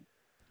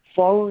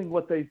following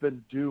what they've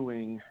been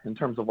doing in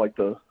terms of like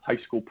the high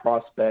school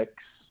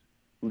prospects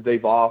who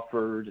they've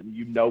offered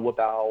and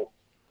about,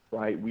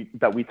 right?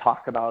 That we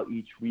talk about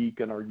each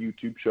week on our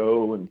YouTube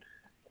show and,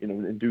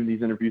 and doing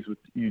these interviews with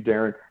you,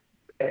 Darren,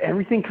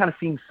 everything kind of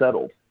seems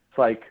settled. It's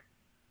like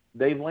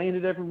they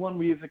landed everyone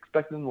we was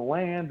expecting them to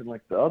land, and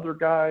like the other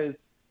guys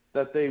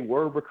that they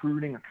were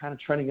recruiting are kind of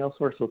trending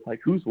elsewhere. So it's like,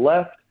 who's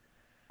left?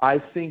 I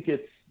think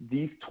it's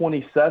these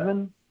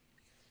 27,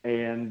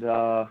 and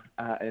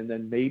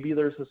then maybe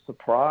there's a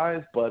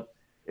surprise. But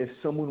if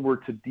someone were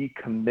to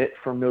decommit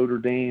from Notre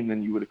Dame,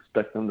 then you would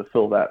expect them to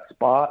fill that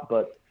spot.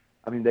 But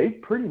I mean,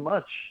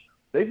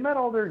 they've met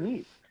all their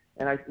needs.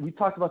 And we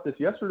talked about this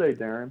yesterday,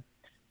 Darren.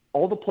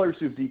 All the players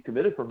who've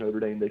decommitted from Notre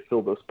Dame, they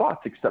fill those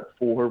spots except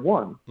for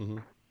one,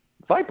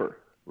 Viper,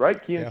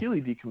 right? Keon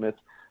Keeley decommits.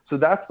 So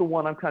that's the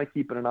one I'm kind of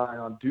keeping an eye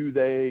on. Do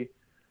they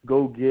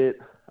go get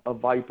a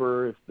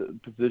Viper if the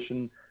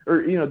position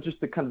or, just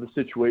the kind of the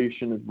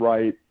situation is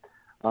right?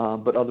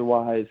 But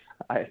otherwise,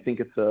 I think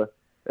it's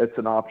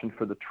an option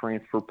for the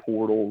transfer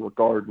portal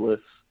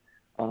regardless.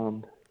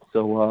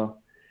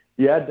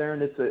 Yeah,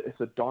 Darren,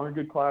 it's a darn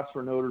good class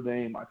for Notre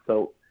Dame. I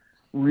felt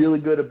really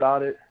good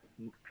about it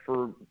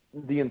for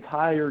the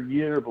entire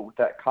year, but with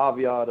that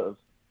caveat of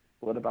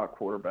what about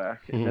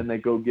quarterback? And then they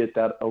go get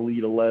that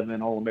Elite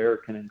 11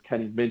 All-American and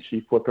Kenny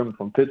Minchey, flip him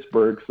from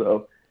Pittsburgh.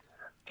 So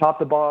top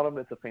to bottom,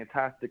 it's a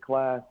fantastic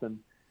class. And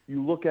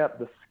you look at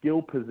the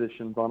skill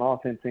positions on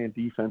offense and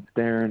defense,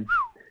 Darren.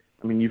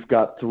 I mean, you've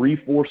got 3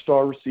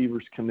 4-star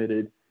receivers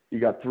committed. You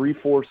got 3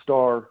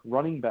 4-star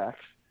running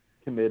backs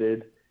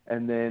committed.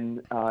 And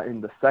then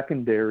in the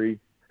secondary,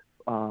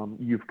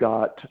 you've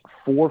got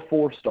 4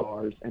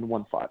 4-stars and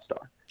 1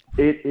 5-star.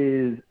 It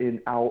is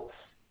an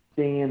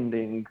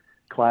outstanding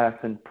class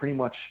and pretty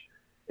much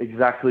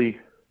exactly,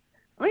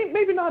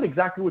 maybe not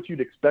exactly what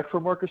you'd expect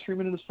from Marcus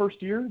Freeman in his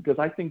first year, because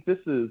I think this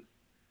is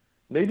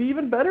maybe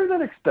even better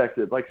than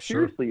expected. Like,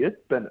 seriously,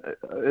 it's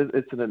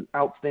an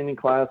outstanding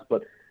class.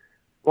 But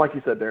like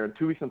you said, Darren,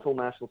 2 weeks until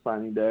National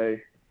Signing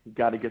Day, you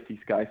got to get these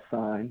guys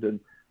signed.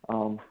 And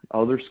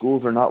other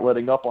schools are not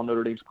letting up on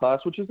Notre Dame's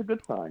class, which is a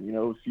good sign.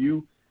 If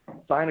you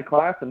sign a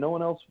class and no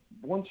one else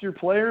wants your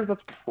players,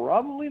 that's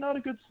probably not a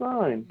good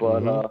sign.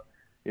 But,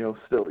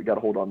 still, you got to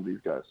hold on to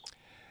these guys.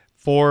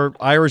 For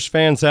Irish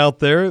fans out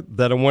there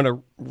that want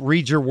to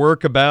read your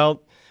work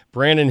about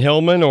Brandon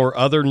Hillman or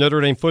other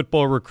Notre Dame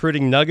football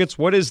recruiting nuggets,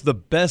 what is the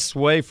best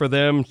way for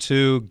them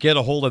to get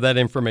a hold of that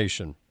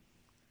information?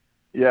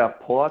 Yeah,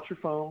 pull out your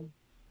phone,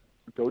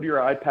 go to your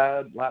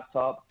iPad,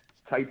 laptop,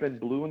 type in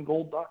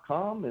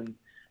blueandgold.com, and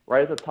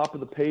right at the top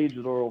of the page,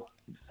 it'll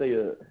say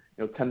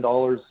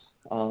 $10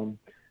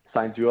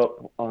 signs you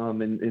up,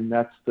 and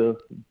that's the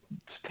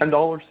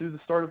 $10 through the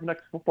start of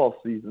next football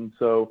season.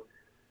 So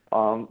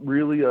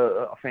really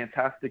a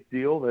fantastic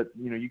deal that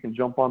you can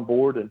jump on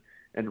board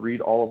and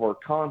read all of our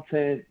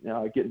content,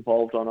 get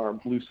involved on our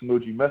Blue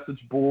Emoji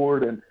message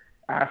board, and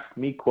ask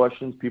me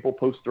questions. People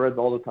post threads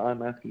all the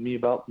time asking me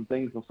about some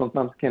things, and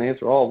sometimes I can't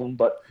answer all of them,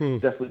 but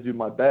definitely do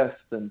my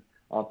best. And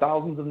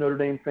thousands of Notre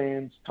Dame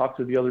fans talk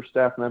to the other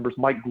staff members.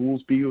 Mike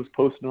Goolsby was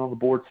posting on the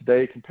board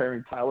today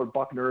comparing Tyler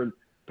Buckner and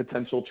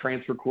potential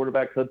transfer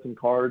quarterback Hudson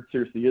Card.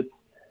 Seriously,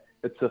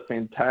 it's a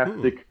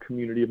fantastic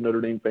community of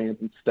Notre Dame fans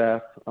and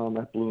staff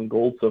at Blue and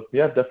Gold. So,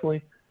 yeah,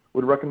 definitely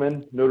would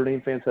recommend Notre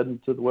Dame fans heading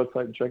to the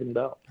website and checking it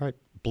out. All right.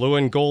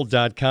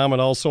 blueandgold.com,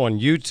 and also on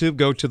YouTube.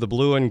 Go to the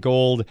Blue and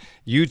Gold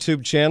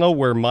YouTube channel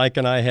where Mike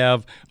and I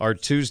have our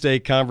Tuesday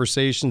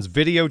conversations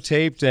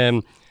videotaped,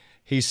 and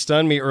he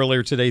stunned me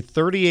earlier today.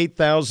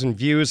 38,000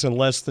 views in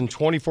less than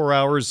 24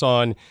 hours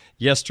on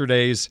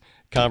yesterday's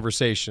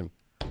conversation.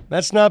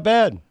 That's not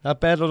bad. Not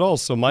bad at all.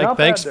 So, Mike,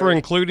 thanks for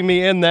including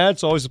me in that.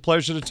 It's always a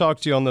pleasure to talk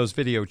to you on those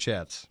video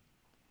chats.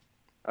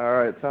 All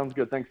right. Sounds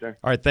good. Thanks, Darren.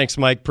 All right. Thanks,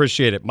 Mike.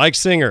 Appreciate it. Mike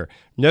Singer,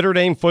 Notre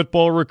Dame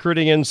football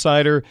recruiting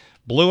insider,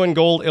 Blue and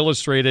Gold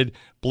Illustrated,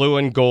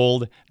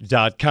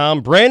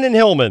 blueandgold.com. Brandon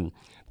Hillman,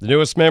 the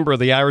newest member of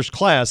the Irish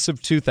class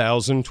of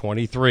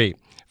 2023.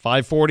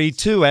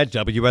 542 at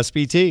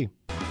WSBT.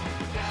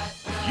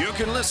 You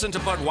can listen to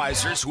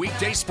Budweiser's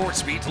weekday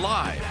sports beat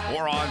live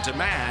or on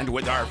demand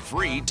with our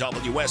free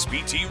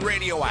WSBT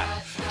radio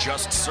app.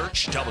 Just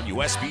search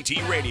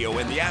WSBT Radio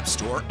in the App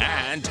Store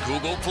and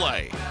Google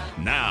Play.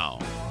 Now,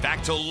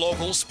 back to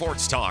local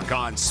sports talk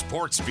on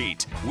Sports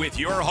Beat with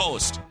your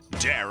host,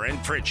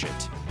 Darren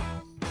Pritchett.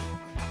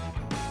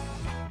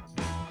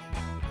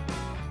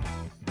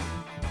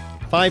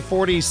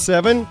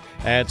 .547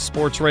 at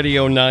Sports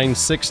Radio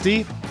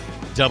 960,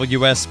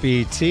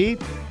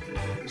 WSBT.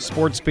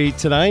 Sports Beat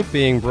tonight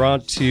being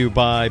brought to you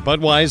by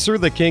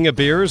Budweiser, the king of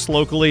beers,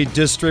 locally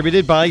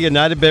distributed by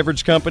United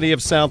Beverage Company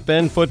of South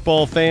Bend.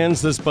 Football fans,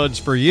 this Bud's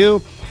for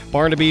you.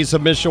 Barnaby's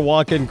of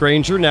Mishawaka and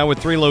Granger, now with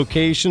 3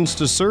 locations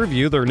to serve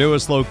you. Their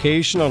newest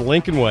location on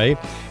Lincoln Way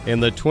in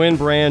the Twin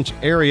Branch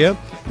area,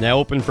 now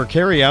open for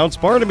carryouts.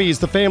 Barnaby's,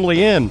 the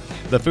Family Inn,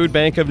 the Food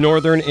Bank of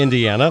Northern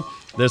Indiana.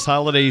 This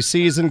holiday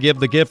season, give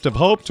the gift of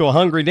hope to a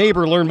hungry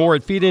neighbor. Learn more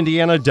at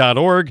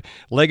feedindiana.org.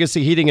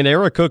 Legacy Heating and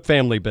Air, a Cook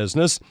family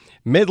business.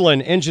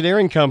 Midland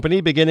Engineering Company,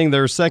 beginning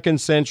their second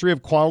century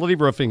of quality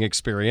roofing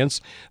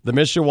experience. The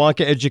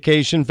Mishawaka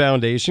Education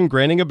Foundation,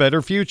 granting a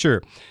better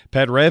future.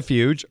 Pet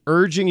Refuge,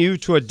 urging you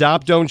to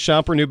adopt, don't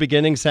shop, or new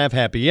beginnings have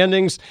happy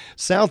endings.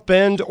 South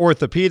Bend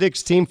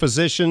Orthopedics, team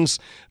physicians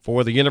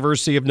for the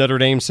University of Notre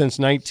Dame since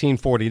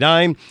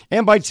 1949.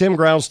 And by Tim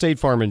Grau, State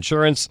Farm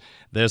Insurance.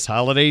 This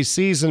holiday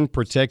season,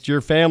 protect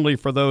your family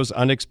for those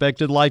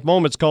unexpected life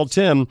moments. Call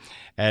Tim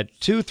at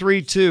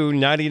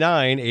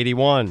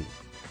 232-9981.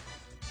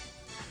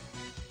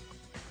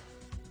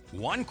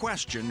 One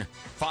question,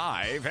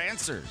 5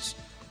 answers.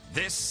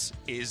 This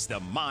is the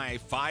My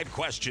 5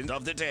 Questions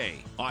of the Day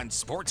on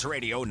Sports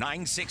Radio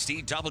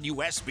 960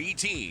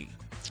 WSBT.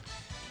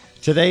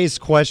 Today's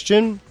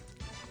question,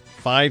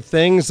 5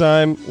 things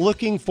I'm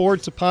looking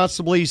forward to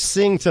possibly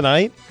seeing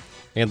tonight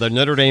in the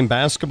Notre Dame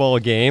basketball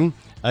game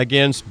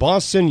against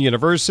Boston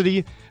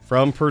University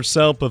from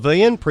Purcell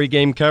Pavilion.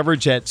 Pre-game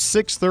coverage at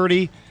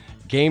 6:30,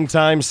 game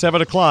time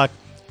 7 o'clock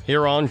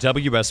here on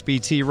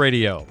WSBT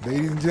Radio.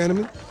 Ladies and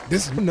gentlemen,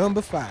 this is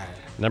number 5.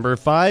 Number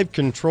 5,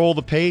 control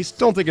the pace.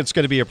 Don't think it's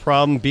going to be a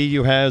problem.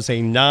 BU has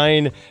a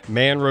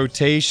 9-man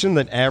rotation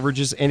that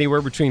averages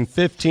anywhere between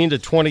 15 to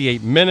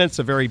 28 minutes,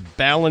 a very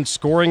balanced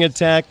scoring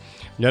attack.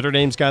 Notre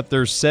Dame's got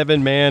their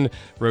 7-man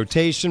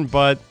rotation,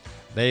 but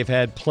they've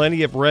had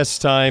plenty of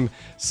rest time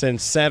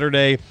since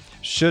Saturday.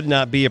 Should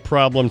not be a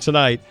problem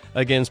tonight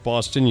against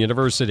Boston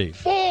University.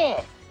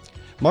 4.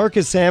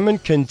 Marcus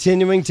Hammond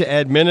continuing to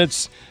add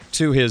minutes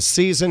to his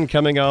season,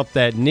 coming off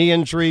that knee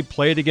injury,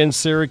 played against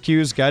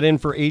Syracuse, got in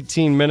for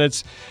 18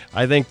 minutes.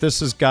 I think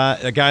this is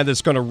a guy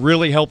that's going to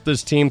really help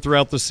this team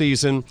throughout the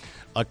season.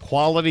 A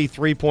quality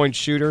three-point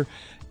shooter.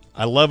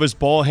 I love his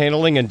ball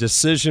handling and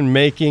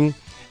decision-making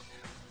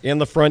in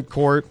the front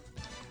court.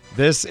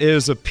 This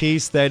is a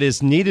piece that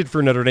is needed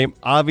for Notre Dame.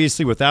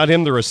 Obviously, without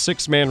him, they're a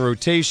 6-man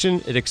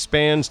rotation. It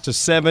expands to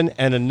 7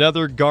 and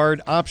another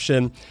guard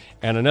option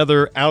and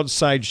another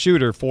outside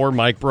shooter for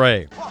Mike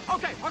Bray.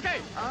 Okay.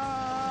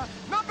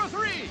 Number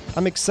 3.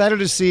 I'm excited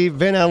to see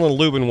Van Allen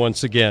Lubin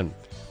once again.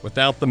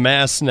 Without the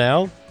mask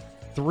now,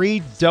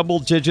 3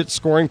 double-digit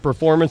scoring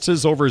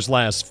performances over his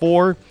last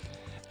 4,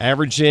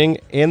 averaging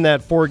in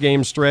that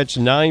 4-game stretch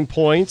 9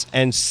 points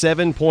and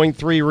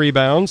 7.3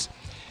 rebounds.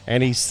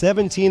 And he's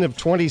 17 of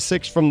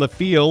 26 from the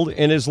field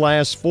in his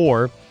last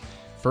 4.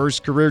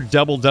 First career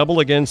double-double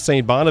against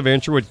St.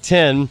 Bonaventure with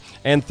 10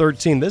 and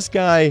 13. This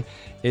guy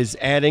is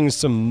adding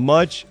some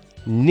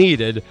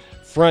much-needed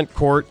front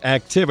court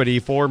activity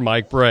for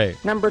Mike Bray.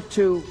 Number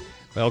 2.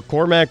 Well,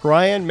 Cormac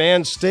Ryan,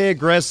 man, stay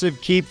aggressive,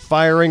 keep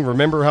firing.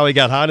 Remember how he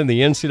got hot in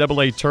the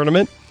NCAA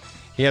tournament?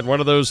 He had one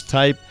of those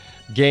type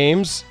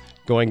games,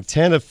 going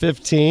 10 of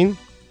 15.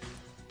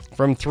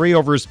 From 3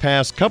 over his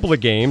past couple of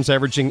games,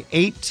 averaging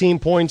 18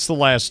 points the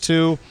last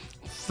 2,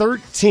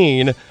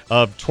 13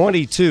 of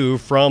 22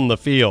 from the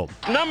field.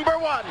 Number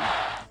 1.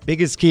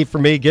 Biggest key for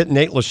me, getting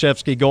Nate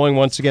Laszewski going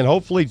once again.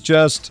 Hopefully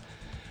just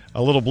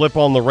a little blip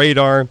on the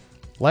radar.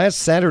 Last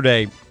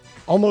Saturday,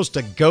 almost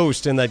a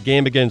ghost in that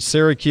game against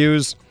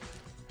Syracuse.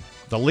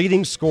 The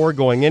leading scorer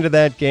going into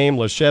that game,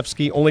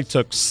 Laszewski, only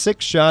took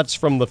 6 shots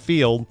from the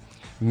field,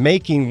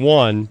 making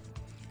 1,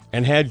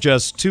 and had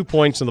just 2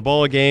 points in the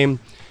ball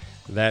game.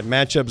 That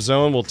matchup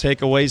zone will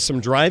take away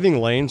some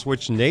driving lanes,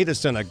 which Nate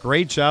has done a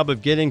great job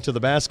of getting to the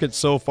basket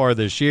so far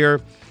this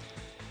year.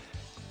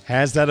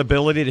 Has that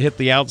ability to hit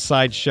the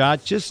outside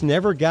shot. Just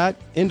never got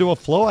into a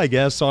flow, I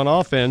guess, on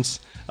offense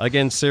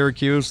against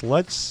Syracuse.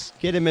 Let's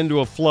get him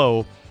into a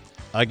flow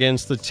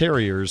against the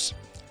Terriers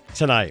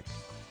tonight.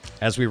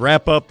 As we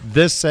wrap up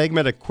this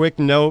segment, a quick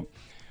note.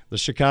 The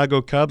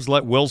Chicago Cubs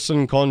let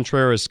Wilson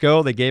Contreras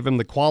go. They gave him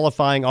the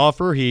qualifying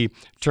offer. He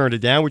turned it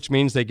down, which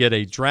means they get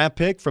a draft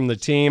pick from the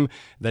team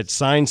that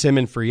signs him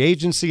in free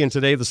agency. And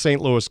today the St.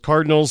 Louis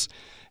Cardinals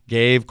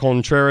gave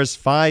Contreras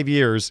 5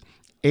 years,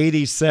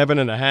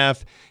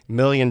 $87.5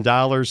 million,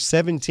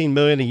 $17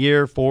 million a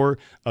year for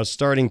a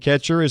starting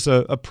catcher is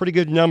a pretty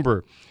good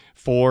number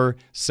for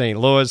St.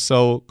 Louis.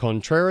 So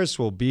Contreras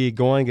will be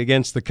going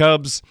against the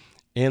Cubs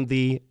in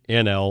the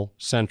NL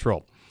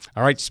Central.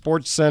 All right,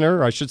 Sports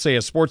Center, I should say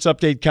a sports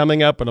update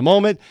coming up in a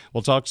moment.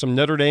 We'll talk some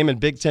Notre Dame and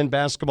Big Ten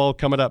basketball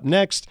coming up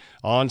next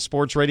on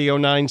Sports Radio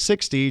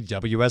 960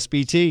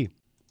 WSBT.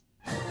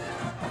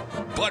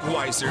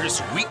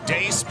 Budweiser's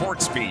weekday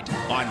sports beat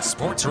on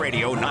Sports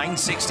Radio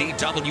 960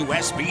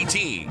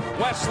 WSBT.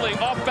 Wesley,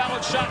 off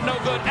balance shot, no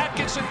good.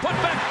 Atkinson, put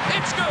back,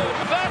 it's good.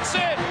 That's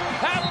it.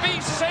 Happy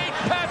St.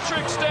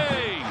 Patrick's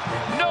Day.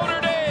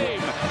 Notre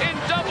Dame in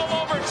double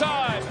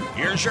overtime.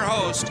 Here's your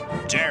host,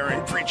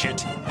 Darren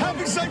Pritchett.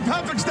 Happy St.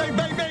 Patrick's Day,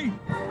 baby.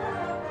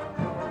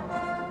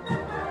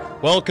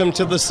 Welcome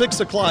to the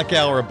 6 o'clock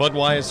hour,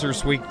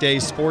 Budweiser's weekday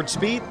sports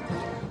beat.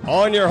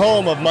 On your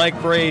home of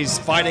Mike Bray's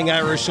Fighting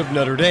Irish of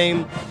Notre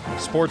Dame,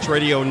 Sports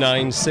Radio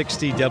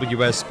 960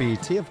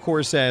 WSBT. Of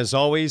course, as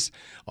always,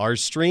 our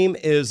stream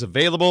is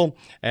available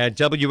at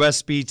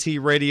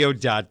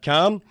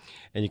WSBTradio.com.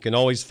 And you can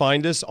always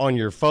find us on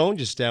your phone.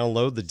 Just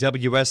download the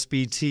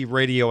WSBT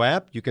radio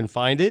app. You can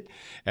find it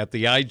at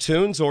the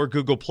iTunes or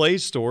Google Play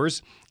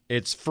stores.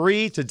 It's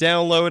free to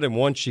download, and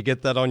once you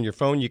get that on your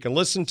phone, you can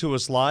listen to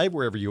us live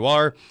wherever you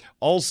are.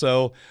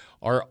 Also,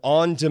 our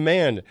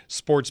on-demand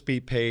Sports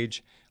Beat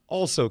page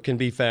also can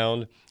be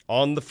found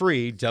on the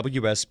free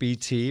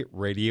WSBT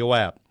radio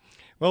app.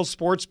 Well,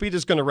 Sports Beat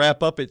is going to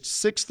wrap up at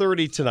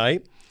 6:30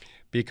 tonight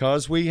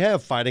because we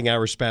have Fighting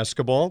Irish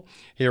basketball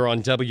here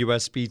on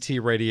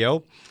WSBT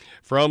Radio.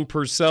 From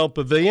Purcell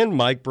Pavilion,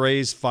 Mike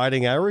Bray's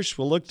Fighting Irish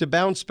will look to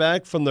bounce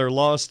back from their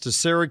loss to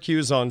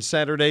Syracuse on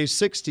Saturday,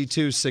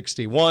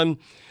 62-61,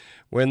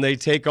 when they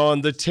take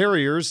on the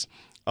Terriers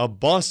of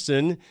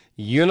Boston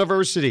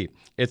University.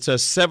 It's a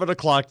 7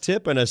 o'clock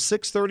tip and a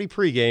 6:30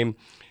 pregame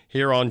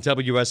here on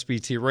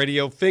WSBT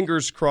Radio.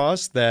 Fingers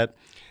crossed that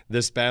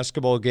this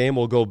basketball game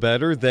will go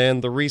better than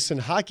the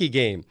recent hockey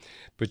game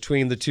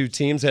between the two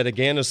teams at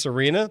Agganis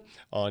Arena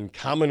on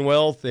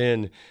Commonwealth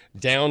in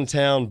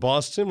downtown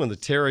Boston, when the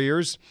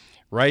Terriers,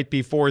 right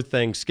before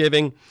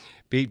Thanksgiving,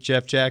 beat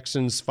Jeff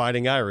Jackson's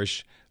Fighting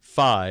Irish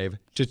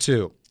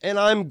 5-2. And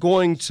I'm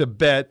going to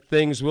bet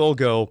things will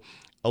go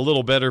a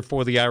little better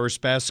for the Irish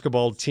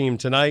basketball team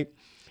tonight.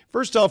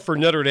 First off, for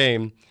Notre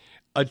Dame,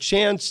 a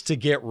chance to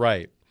get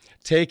right,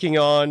 taking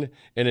on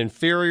an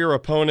inferior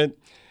opponent.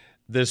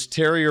 This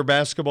Terrier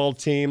basketball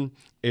team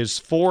is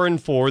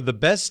 4-4. The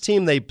best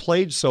team they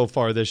played so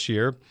far this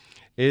year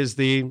is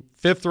the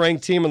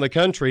 5th-ranked team in the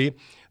country,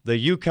 the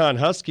UConn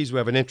Huskies, who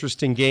have an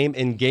interesting game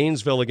in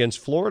Gainesville against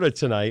Florida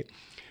tonight.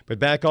 But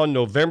back on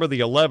November the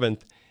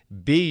 11th,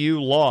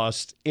 BU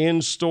lost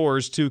in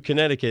Stores to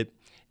Connecticut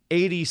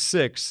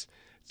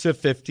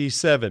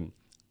 86-57.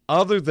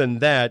 Other than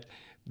that,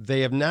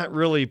 they have not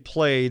really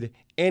played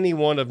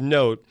anyone of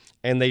note,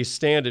 and they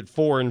stand at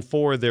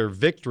 4-4. Their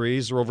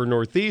victories are over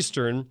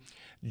Northeastern,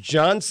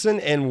 Johnson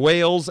and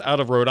Wales out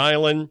of Rhode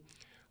Island,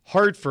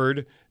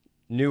 Hartford,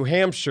 New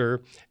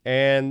Hampshire,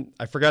 and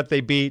I forgot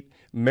they beat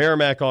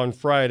Merrimack on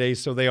Friday,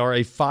 so they are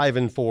a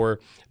 5-4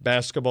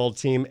 basketball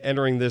team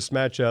entering this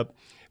matchup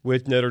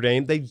with Notre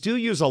Dame. They do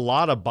use a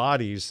lot of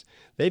bodies.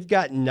 They've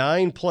got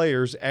 9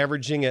 players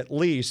averaging at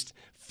least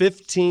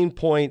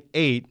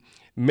 15.8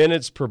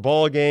 minutes per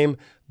ball game,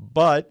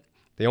 but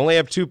they only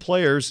have 2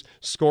 players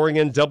scoring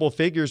in double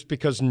figures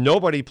because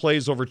nobody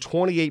plays over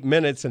 28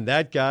 minutes, and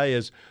that guy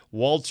is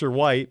Walter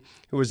White,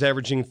 who is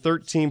averaging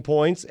 13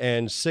 points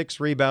and 6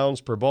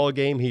 rebounds per ball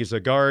game. He's a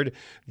guard.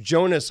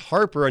 Jonas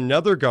Harper,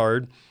 another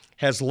guard,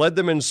 has led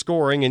them in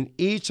scoring in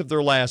each of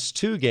their last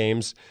 2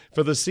 games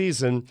for the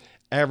season,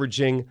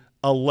 averaging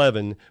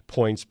 11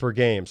 points per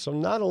game. So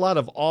not a lot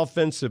of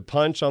offensive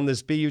punch on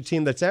this BU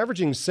team that's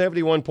averaging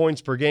 71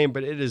 points per game,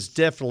 but it is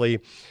definitely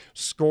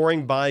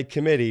scoring by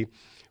committee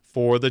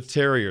for the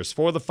Terriers.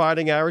 For the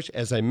Fighting Irish,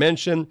 as I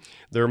mentioned,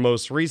 their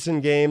most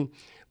recent game,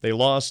 they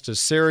lost to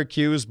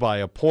Syracuse by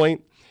a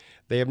point.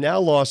 They have now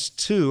lost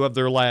 2 of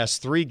their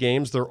last 3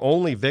 games. Their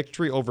only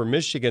victory over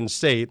Michigan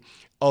State.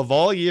 Of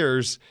all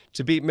years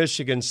to beat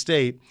Michigan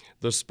State,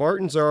 the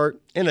Spartans are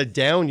in a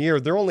down year.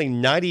 They're only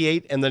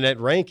 98 in the net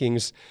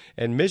rankings,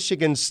 and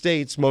Michigan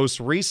State's most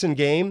recent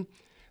game,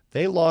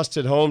 they lost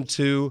at home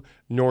to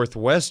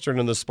Northwestern,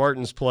 and the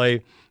Spartans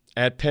play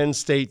at Penn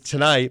State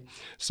tonight.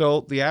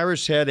 So the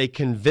Irish had a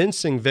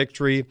convincing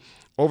victory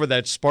over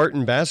that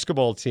Spartan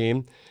basketball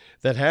team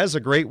that has a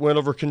great win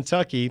over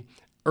Kentucky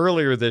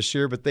earlier this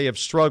year, but they have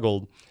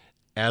struggled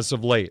as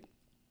of late.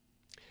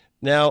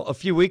 Now, a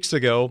few weeks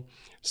ago,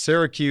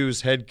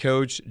 Syracuse head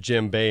coach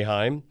Jim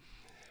Boeheim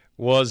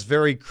was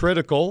very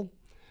critical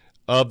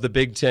of the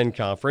Big Ten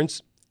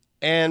Conference,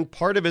 and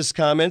part of his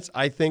comments,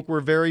 I think,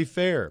 were very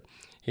fair.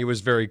 He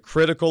was very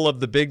critical of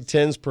the Big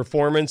Ten's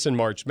performance in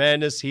March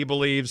Madness. He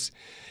believes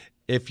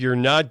if you're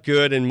not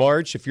good in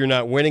March, if you're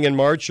not winning in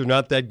March, you're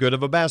not that good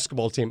of a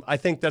basketball team. I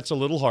think that's a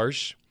little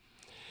harsh.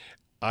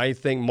 I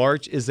think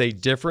March is a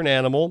different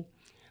animal.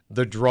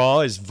 The draw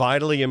is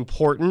vitally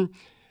important,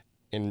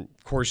 and,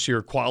 of course,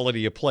 your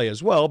quality of play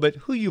as well. But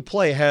who you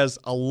play has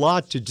a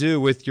lot to do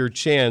with your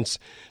chance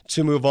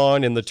to move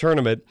on in the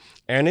tournament.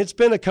 And it's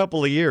been a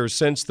couple of years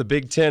since the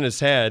Big Ten has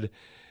had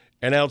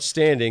an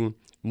outstanding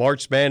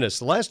March Madness.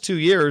 The last 2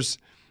 years,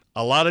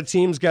 a lot of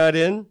teams got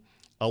in,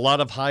 a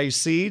lot of high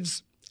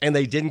seeds, and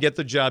they didn't get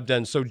the job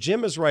done. So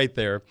Jim is right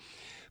there.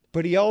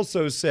 But he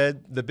also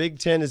said the Big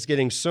Ten is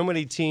getting so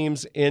many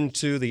teams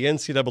into the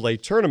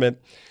NCAA tournament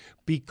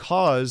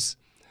because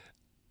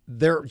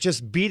they're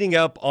just beating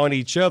up on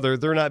each other.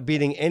 They're not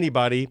beating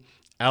anybody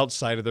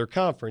outside of their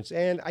conference.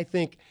 And I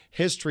think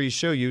history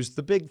shows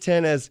the Big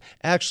Ten has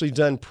actually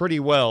done pretty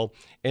well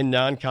in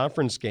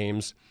non-conference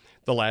games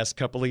the last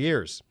couple of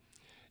years.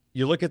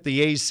 You look at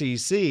the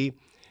ACC,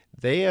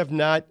 they have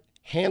not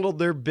handled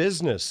their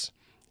business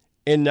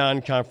in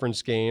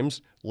non-conference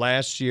games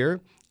last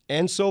year.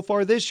 And so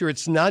far this year,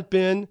 it's not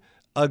been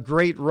a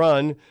great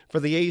run for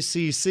the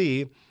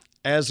ACC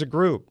as a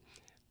group.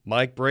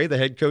 Mike Bray, the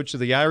head coach of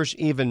the Irish,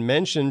 even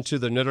mentioned to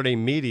the Notre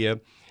Dame media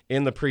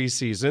in the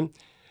preseason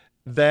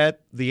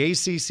that the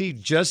ACC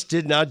just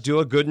did not do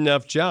a good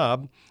enough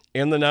job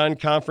in the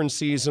non-conference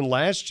season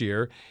last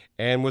year.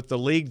 And with the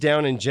league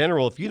down in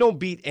general, if you don't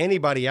beat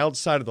anybody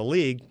outside of the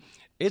league,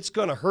 it's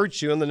going to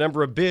hurt you in the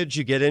number of bids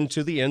you get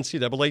into the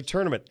NCAA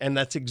tournament. And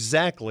that's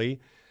exactly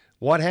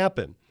what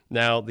happened.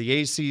 Now,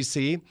 the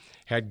ACC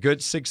had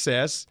good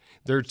success.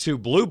 Their two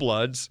blue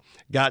bloods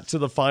got to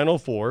the Final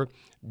Four,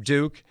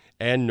 Duke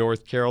and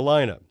North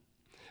Carolina.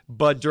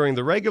 But during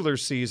the regular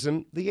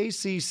season, the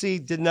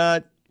ACC did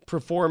not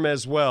perform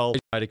as well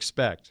as I'd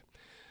expect.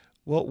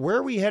 Well, where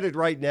are we headed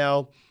right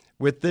now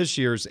with this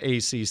year's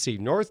ACC?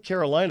 North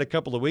Carolina a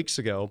couple of weeks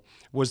ago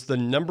was the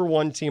number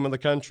one team in the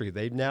country.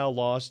 They've now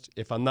lost,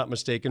 if I'm not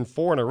mistaken,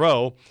 4 in a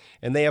row,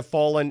 and they have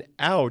fallen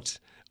out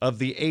of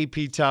the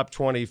AP Top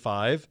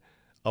 25,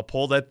 a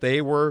poll that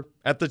they were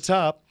at the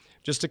top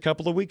just a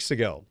couple of weeks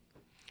ago.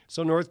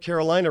 So North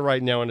Carolina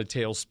right now in a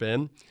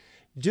tailspin.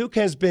 Duke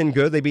has been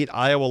good. They beat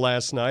Iowa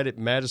last night at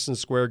Madison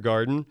Square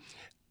Garden.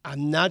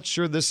 I'm not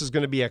sure this is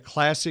going to be a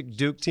classic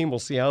Duke team. We'll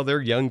see how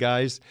their young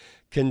guys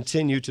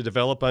continue to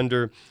develop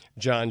under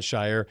John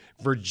Shire.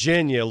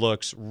 Virginia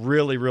looks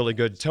really, really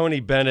good. Tony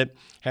Bennett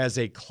has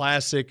a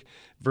classic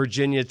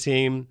Virginia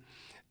team.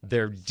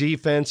 Their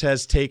defense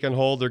has taken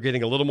hold. They're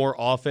getting a little more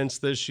offense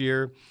this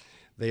year.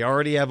 They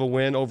already have a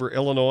win over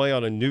Illinois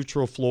on a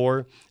neutral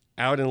floor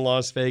out in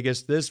Las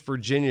Vegas. This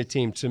Virginia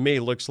team, to me,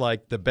 looks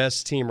like the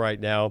best team right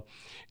now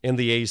in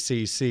the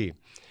ACC.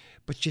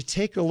 But you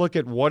take a look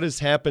at what has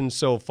happened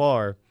so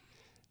far.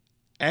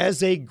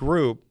 As a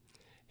group,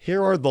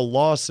 here are the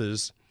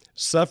losses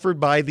suffered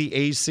by the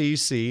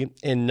ACC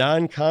in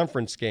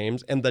non-conference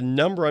games, and the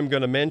number I'm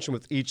going to mention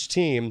with each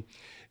team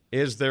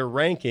is their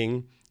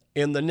ranking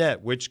in the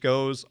net, which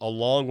goes a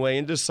long way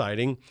in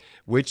deciding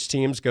which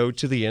teams go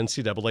to the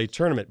NCAA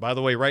tournament. By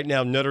the way, right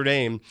now, Notre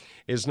Dame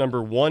is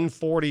number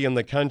 140 in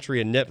the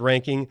country in net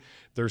ranking.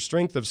 Their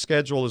strength of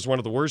schedule is one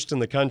of the worst in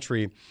the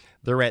country.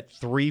 They're at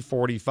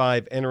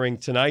 345 entering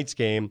tonight's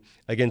game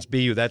against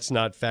BU. That's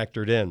not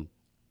factored in.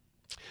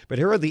 But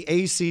here are the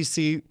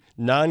ACC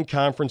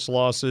non-conference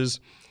losses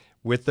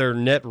with their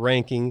net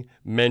ranking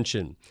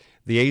mentioned.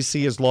 The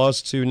AC has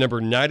lost to number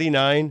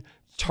 99,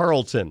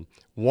 Tarleton,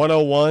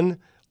 101,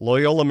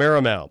 Loyola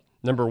Marymount,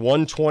 number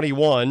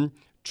 121,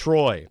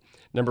 Troy,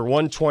 number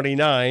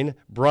 129,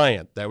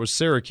 Bryant, that was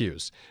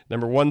Syracuse,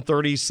 number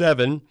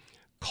 137,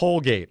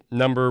 Colgate,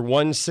 number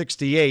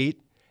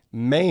 168,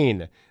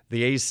 Maine.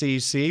 The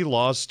ACC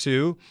lost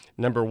to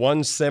number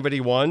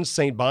 171,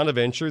 St.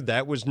 Bonaventure,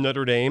 that was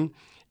Notre Dame,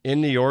 in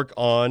New York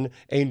on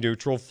a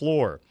neutral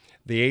floor.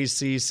 The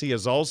ACC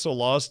has also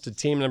lost to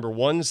team number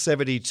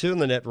 172 in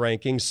the net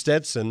ranking,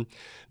 Stetson,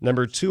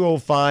 number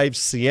 205,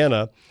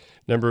 Siena,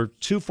 number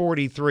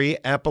 243,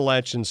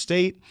 Appalachian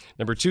State,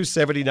 number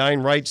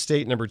 279, Wright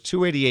State, number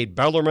 288,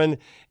 Bellarmine,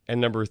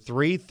 and number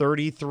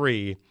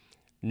 333,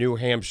 New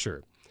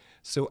Hampshire.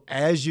 So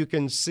as you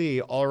can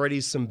see,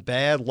 already some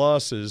bad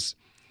losses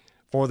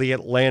for the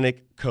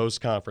Atlantic Coast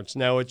Conference.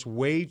 Now, it's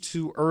way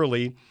too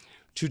early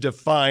to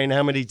define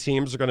how many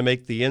teams are going to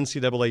make the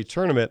NCAA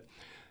tournament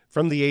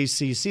from the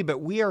ACC, but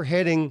we are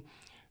heading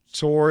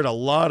toward a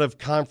lot of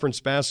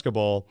conference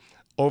basketball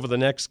over the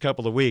next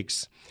couple of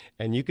weeks.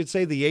 And you could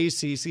say the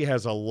ACC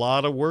has a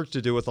lot of work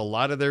to do with a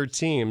lot of their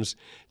teams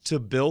to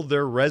build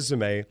their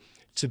resume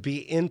to be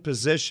in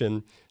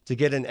position to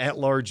get an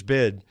at-large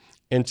bid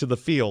into the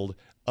field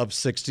of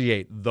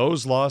 68.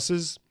 Those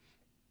losses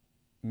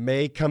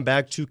may come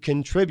back to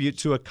contribute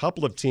to a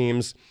couple of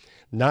teams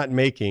not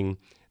making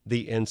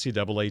the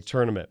NCAA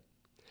tournament.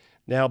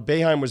 Now,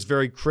 Boeheim was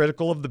very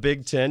critical of the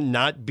Big Ten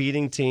not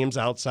beating teams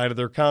outside of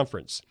their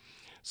conference.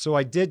 So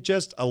I did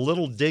just a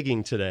little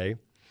digging today,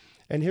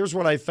 and here's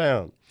what I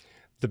found.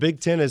 The Big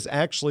Ten has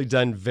actually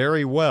done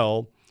very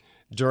well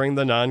during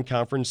the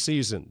non-conference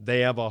season.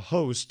 They have a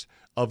host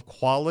of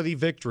quality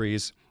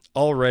victories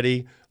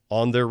already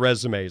on their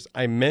resumes.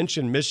 I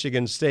mentioned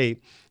Michigan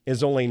State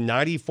is only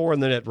 94 in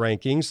the net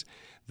rankings.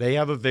 They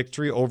have a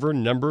victory over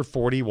number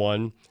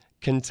 41,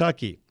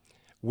 Kentucky.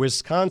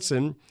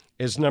 Wisconsin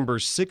is number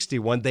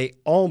 61. They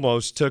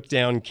almost took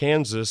down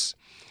Kansas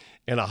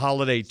in a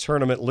holiday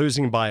tournament,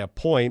 losing by a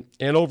point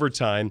in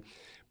overtime.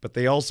 But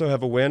they also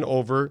have a win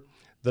over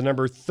the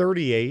number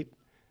 38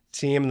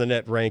 team in the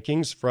net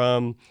rankings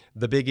from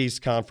the Big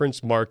East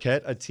Conference,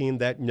 Marquette, a team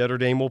that Notre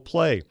Dame will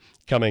play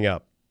coming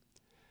up.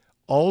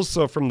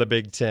 Also from the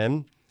Big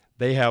Ten,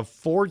 they have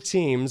 4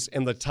 teams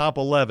in the top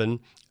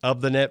 11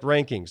 of the net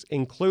rankings,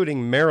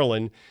 including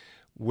Maryland,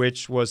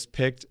 which was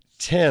picked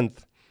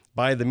 10th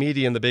by the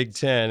media in the Big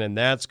Ten, and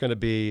that's going to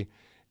be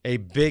a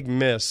big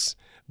miss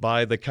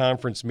by the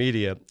conference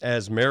media,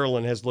 as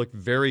Maryland has looked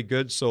very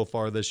good so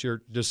far this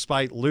year,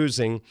 despite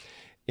losing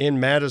in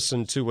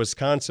Madison to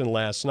Wisconsin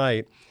last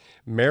night.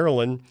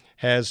 Maryland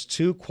has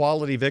 2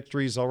 quality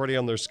victories already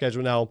on their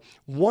schedule. Now,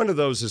 one of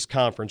those is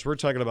conference. We're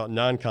talking about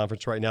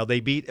non-conference right now. They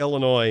beat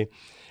Illinois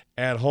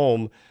at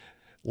home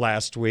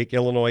last week.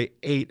 Illinois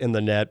 8 in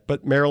the net,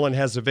 but Maryland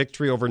has a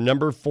victory over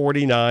number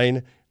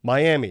 49,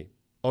 Miami.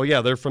 Oh,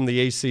 yeah, they're from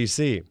the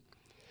ACC.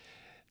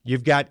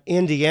 You've got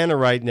Indiana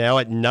right now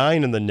at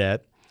 9 in the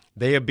net.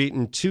 They have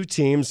beaten 2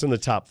 teams in the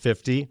top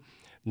 50,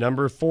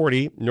 Number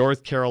 40,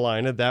 North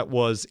Carolina. That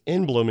was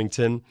in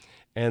Bloomington.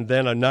 And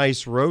then a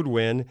nice road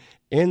win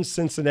in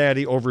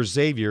Cincinnati over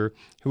Xavier,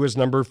 who is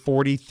number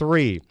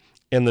 43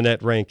 in the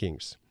net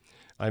rankings.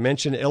 I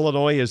mentioned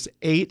Illinois is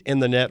 8 in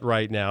the net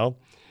right now.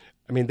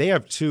 I mean, they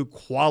have 2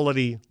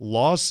 quality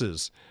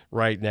losses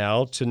right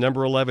now to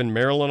number 11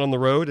 Maryland on the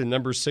road and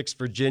number 6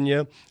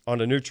 Virginia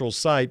on a neutral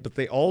site, but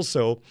they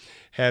also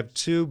have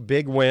 2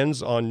 big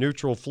wins on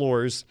neutral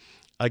floors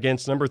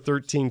against number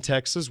 13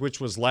 Texas, which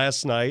was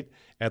last night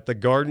at the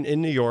Garden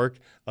in New York,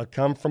 a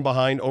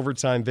come-from-behind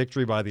overtime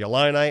victory by the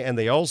Illini, and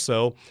they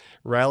also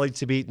rallied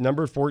to beat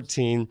number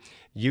 14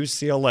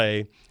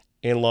 UCLA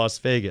in Las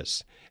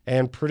Vegas.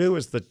 And Purdue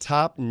is the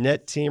top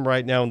net team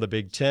right now in the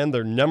Big Ten.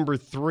 They're number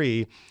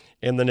 3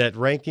 in the net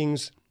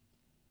rankings,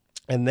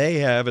 and they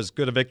have as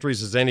good a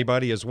victories as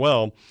anybody as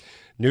well.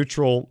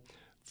 Neutral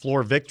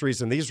floor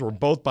victories, and these were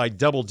both by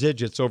double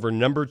digits over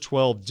number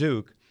 12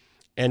 Duke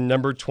and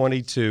number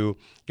 22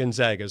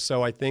 Gonzaga.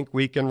 So I think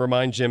we can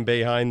remind Jim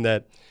Boeheim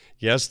that,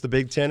 yes, the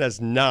Big Ten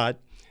has not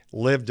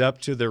lived up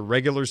to their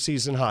regular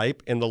season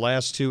hype in the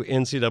last 2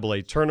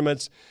 NCAA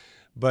tournaments,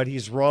 but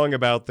he's wrong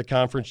about the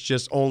conference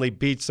just only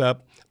beats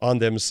up on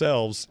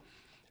themselves,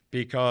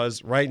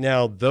 because right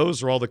now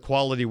those are all the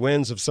quality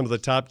wins of some of the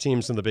top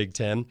teams in the Big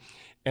Ten.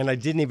 And I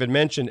didn't even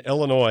mention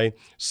Illinois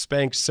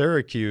spanked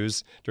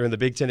Syracuse during the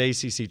Big Ten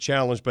ACC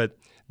Challenge, but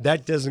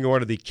that doesn't go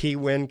into the key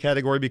win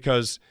category,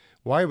 because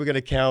why are we going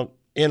to count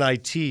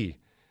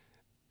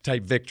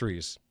NIT-type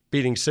victories,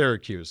 beating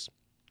Syracuse?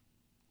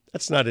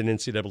 That's not an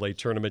NCAA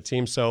tournament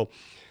team. So,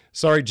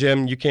 sorry,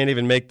 Jim, you can't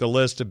even make the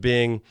list of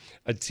being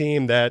a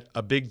team that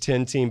a Big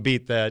Ten team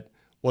beat that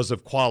was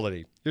of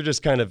quality. You're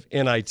just kind of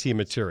NIT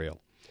material.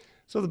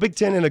 So the Big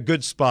Ten in a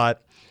good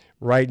spot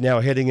right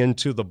now heading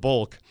into the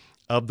bulk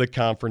of the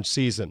conference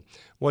season.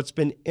 What's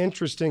been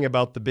interesting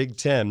about the Big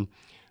Ten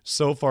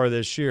so far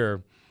this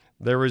year,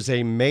 there is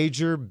a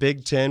major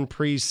Big Ten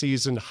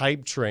preseason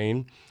hype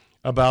train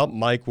about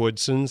Mike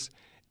Woodson's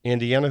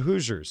Indiana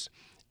Hoosiers.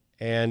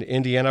 And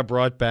Indiana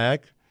brought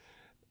back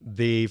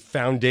the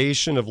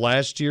foundation of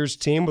last year's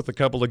team with a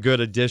couple of good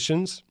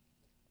additions.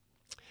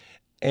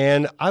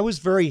 And I was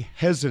very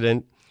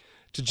hesitant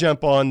to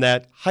jump on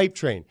that hype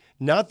train.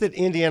 Not that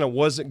Indiana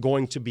wasn't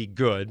going to be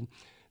good.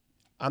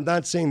 I'm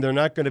not saying they're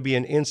not going to be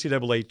an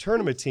NCAA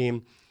tournament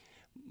team.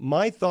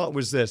 My thought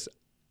was this: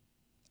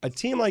 a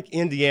team like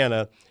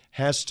Indiana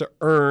has to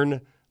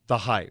earn the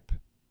hype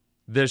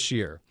this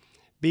year,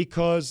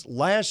 because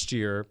last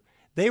year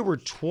they were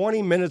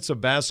 20 minutes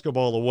of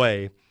basketball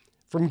away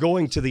from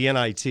going to the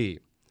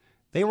NIT.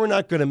 They were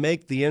not going to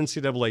make the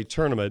NCAA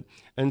tournament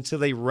until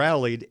they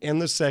rallied in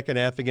the second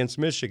half against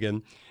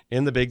Michigan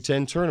in the Big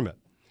Ten tournament.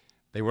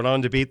 They went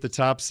on to beat the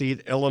top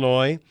seed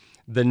Illinois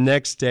the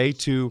next day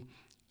to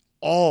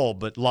all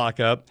but lock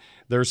up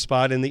their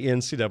spot in the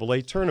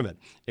NCAA tournament.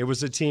 It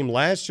was a team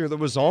last year that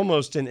was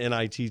almost an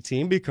NIT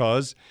team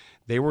because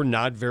they were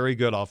not very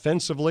good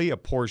offensively, a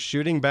poor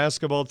shooting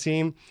basketball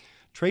team.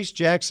 Trace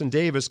Jackson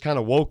Davis kind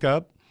of woke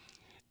up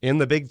in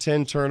the Big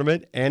Ten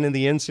tournament and in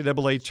the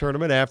NCAA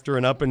tournament after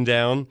an up and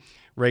down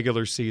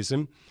regular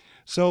season.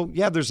 So,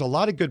 yeah, there's a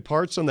lot of good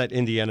parts on that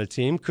Indiana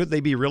team. Could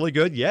they be really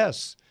good?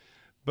 Yes.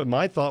 But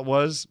my thought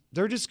was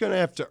they're just going to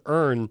have to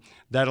earn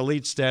that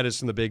elite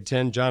status in the Big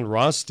Ten. John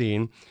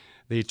Rothstein,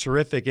 the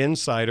terrific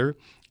insider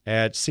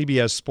at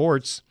CBS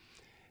Sports,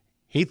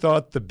 he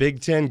thought the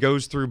Big Ten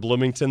goes through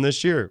Bloomington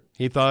this year.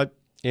 He thought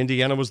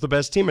Indiana was the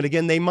best team, and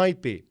again, they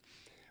might be.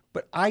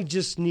 But I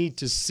just need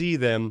to see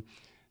them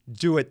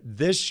do it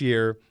this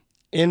year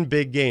in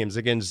big games.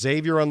 Again,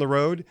 Xavier on the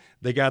road,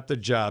 they got the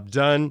job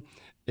done.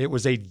 It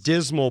was a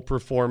dismal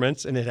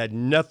performance, and it had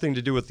nothing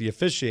to do with the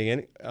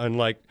officiating,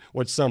 unlike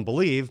what some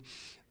believe,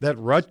 that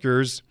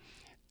Rutgers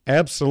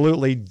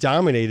absolutely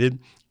dominated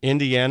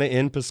Indiana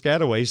in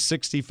Piscataway,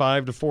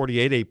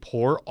 65-48, a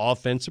poor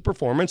offensive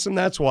performance, and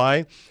that's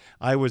why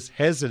I was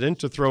hesitant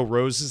to throw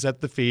roses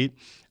at the feet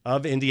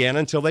of Indiana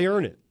until they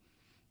earn it.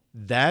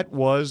 That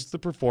was the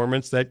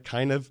performance that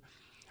kind of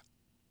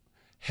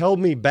held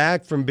me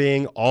back from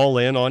being all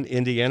in on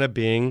Indiana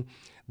being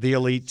the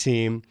elite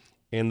team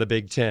in the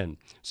Big Ten.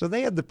 So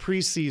they had the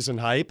preseason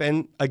hype,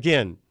 and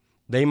again,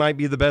 they might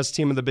be the best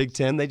team in the Big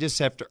Ten. They just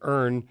have to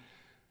earn,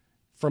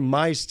 from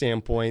my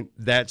standpoint,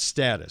 that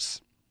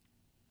status.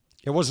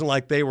 It wasn't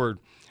like they were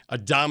a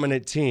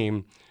dominant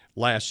team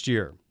last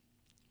year.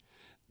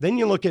 Then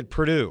you look at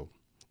Purdue.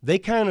 They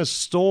kind of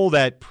stole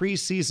that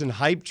preseason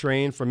hype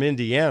train from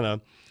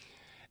Indiana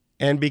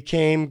and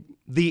became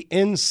the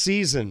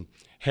in-season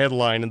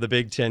headline in the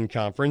Big Ten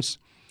Conference.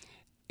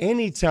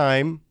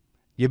 Anytime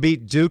you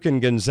beat Duke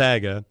and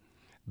Gonzaga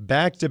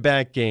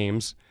back-to-back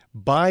games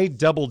by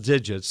double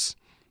digits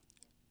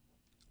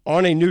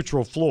on a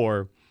neutral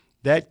floor,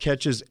 that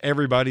catches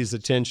everybody's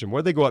attention.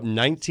 Where they go up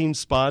 19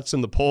 spots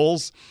in the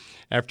polls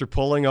after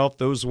pulling off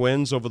those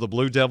wins over the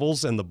Blue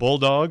Devils and the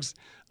Bulldogs,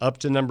 up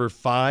to number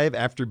 5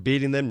 after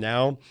beating them.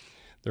 Now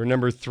they're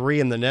number 3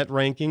 in the net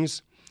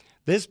rankings.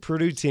 This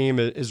Purdue team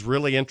is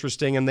really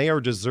interesting, and they are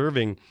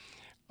deserving,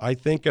 I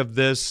think, of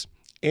this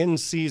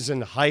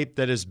in-season hype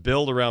that is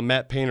built around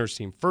Matt Painter's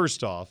team.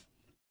 First off,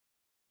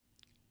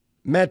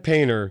 Matt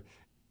Painter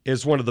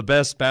is one of the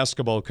best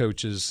basketball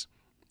coaches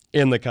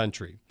in the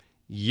country.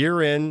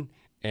 Year in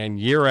and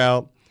year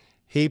out,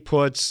 he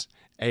puts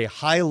a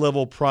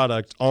high-level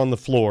product on the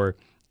floor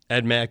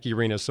at Mackey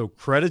Arena. So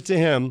credit to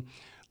him.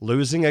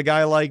 Losing a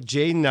guy like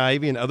Jaden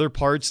Ivey and other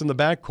parts in the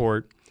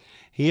backcourt,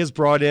 he has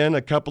brought in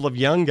a couple of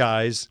young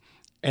guys,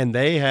 and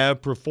they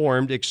have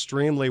performed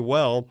extremely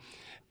well,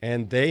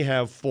 and they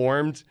have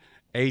formed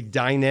a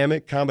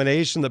dynamic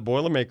combination that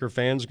Boilermaker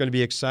fans are going to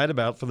be excited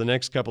about for the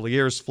next couple of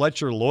years.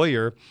 Fletcher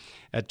Lawyer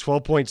at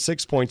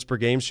 12.6 points per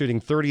game,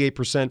 shooting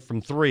 38%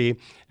 from three.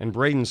 And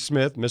Braden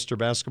Smith, Mr.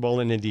 Basketball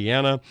in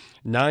Indiana,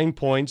 9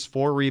 points,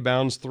 4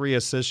 rebounds, 3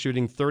 assists,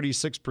 shooting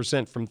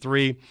 36% from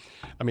three.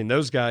 I mean,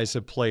 those guys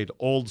have played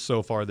old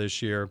so far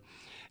this year.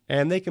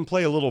 And they can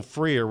play a little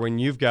freer when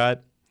you've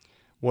got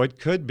what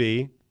could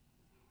be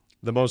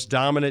the most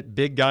dominant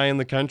big guy in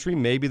the country,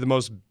 maybe the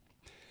most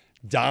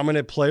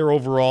dominant player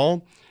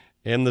overall,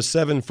 and the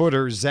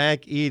 7-footer,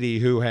 Zach Edey,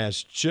 who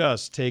has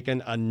just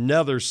taken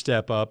another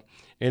step up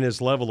in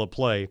his level of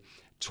play.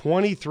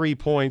 23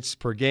 points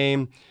per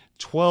game,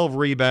 12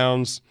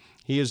 rebounds.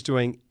 He is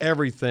doing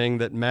everything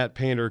that Matt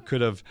Painter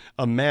could have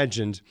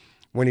imagined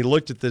when he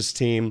looked at this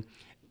team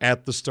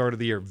at the start of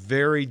the year.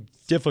 Very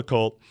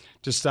difficult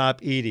to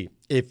stop Edey.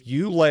 If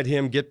you let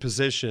him get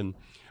position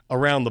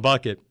around the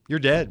bucket, you're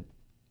dead.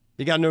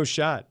 You got no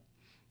shot.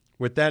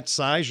 With that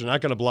size, you're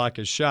not going to block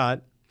his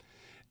shot.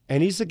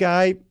 And he's a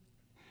guy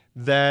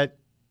that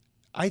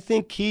I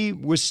think he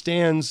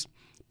withstands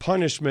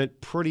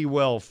punishment pretty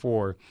well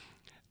for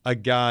a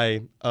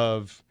guy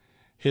of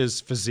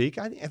his physique.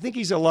 I think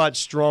he's a lot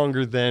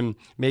stronger than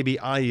maybe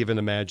I even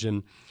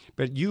imagine.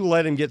 But you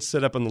let him get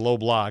set up in the low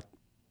block,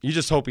 you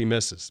just hope he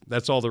misses.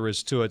 That's all there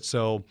is to it.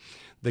 So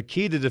the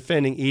key to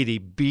defending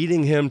Edey,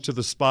 beating him to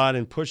the spot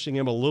and pushing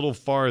him a little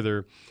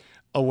farther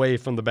away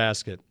from the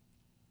basket.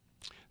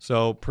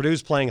 So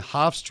Purdue's playing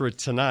Hofstra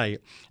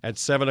tonight at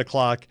 7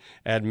 o'clock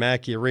at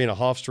Mackey Arena.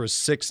 Hofstra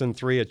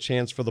 6-3, a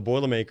chance for the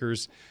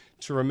Boilermakers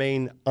to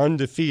remain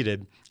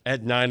undefeated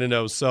at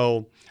 9-0.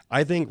 So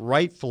I think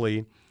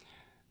rightfully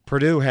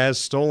Purdue has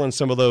stolen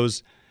some of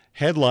those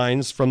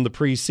headlines from the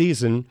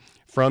preseason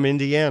from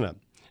Indiana.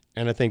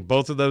 And I think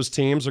both of those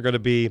teams are going to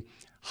be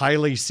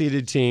highly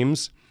seeded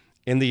teams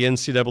in the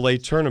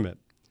NCAA tournament.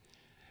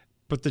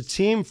 But the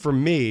team for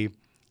me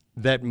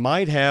that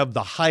might have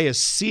the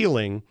highest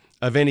ceiling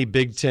of any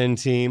Big Ten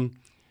team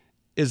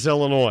is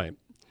Illinois.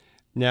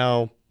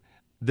 Now,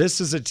 this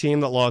is a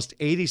team that lost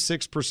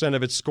 86%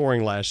 of its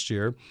scoring last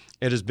year.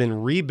 It has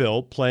been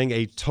rebuilt, playing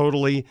a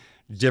totally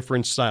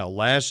different style.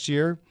 Last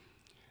year,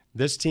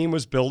 this team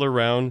was built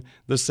around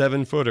the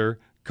 7-footer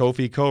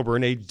Kofi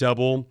Coburn, a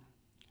double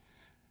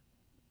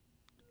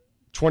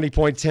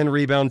 20-point,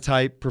 10-rebound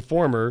type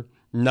performer,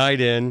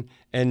 night in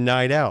and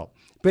night out.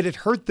 But it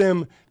hurt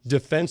them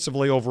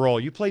defensively overall.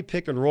 You play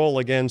pick and roll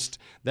against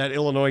that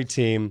Illinois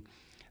team,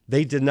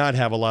 they did not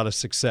have a lot of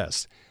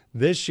success.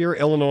 This year,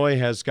 Illinois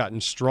has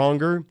gotten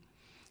stronger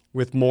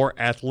with more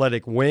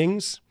athletic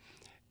wings.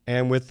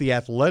 And with the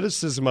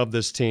athleticism of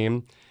this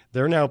team,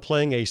 they're now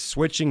playing a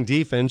switching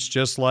defense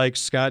just like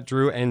Scott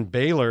Drew and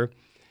Baylor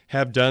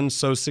have done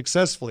so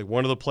successfully.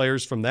 One of the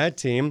players from that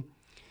team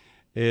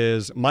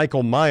is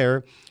Michael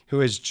Meyer, who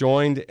has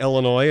joined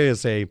Illinois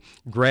as a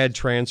grad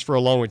transfer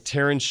along with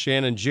Terrence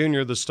Shannon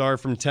Jr., the star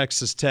from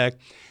Texas Tech.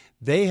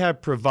 They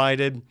have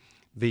provided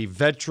the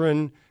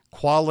veteran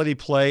quality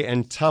play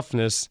and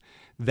toughness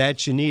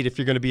that you need if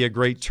you're going to be a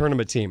great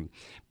tournament team.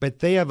 But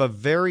they have a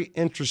very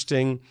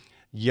interesting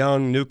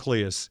young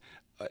nucleus,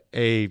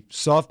 a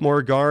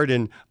sophomore guard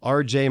in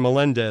R.J.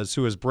 Melendez,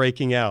 who is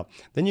breaking out.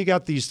 Then you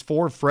got these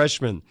 4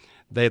 freshmen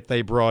that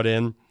they brought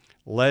in,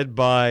 led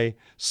by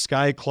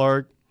Sky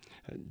Clark,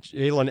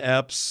 Jalen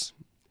Epps,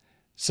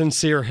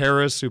 Sincere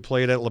Harris, who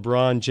played at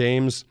LeBron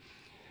James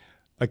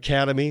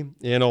Academy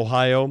in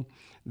Ohio.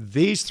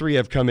 These 3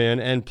 have come in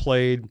and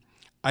played,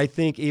 I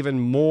think, even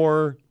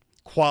more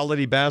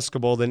quality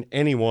basketball than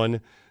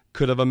anyone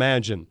could have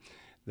imagined.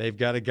 They've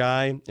got a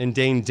guy in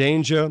Dane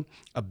Danger,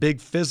 a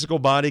big physical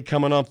body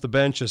coming off the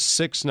bench, a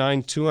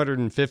 6'9",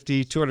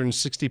 250,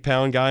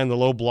 260-pound guy in the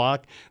low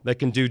block that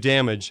can do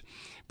damage.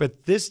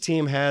 But this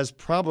team has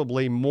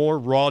probably more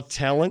raw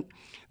talent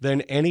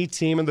than any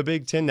team in the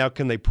Big Ten. Now,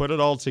 can they put it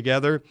all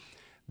together?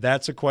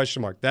 That's a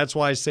question mark. That's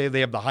why I say they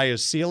have the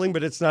highest ceiling,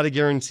 but it's not a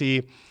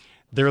guarantee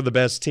they're the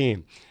best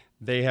team.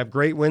 They have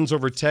great wins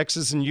over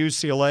Texas and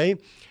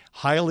UCLA,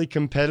 highly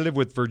competitive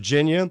with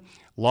Virginia,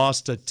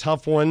 lost a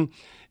tough one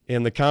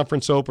in the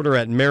conference opener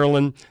at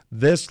Maryland.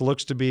 This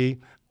looks to be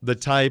the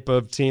type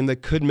of team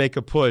that could make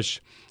a push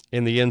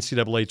in the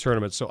NCAA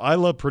tournament. So I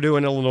love Purdue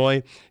and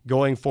Illinois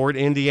going forward.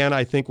 Indiana,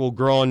 I think, will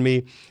grow on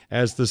me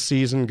as the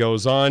season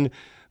goes on.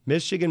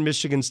 Michigan,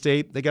 Michigan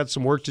State, they got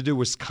some work to do.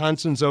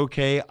 Wisconsin's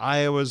okay.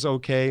 Iowa's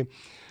okay.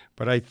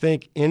 But I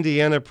think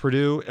Indiana,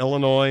 Purdue,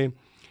 Illinois,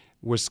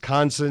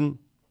 Wisconsin,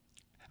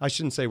 I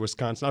shouldn't say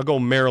Wisconsin. I'll go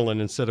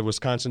Maryland instead of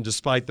Wisconsin,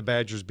 despite the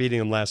Badgers beating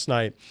them last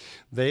night.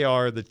 They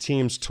are the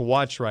teams to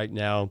watch right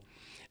now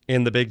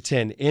in the Big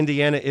Ten.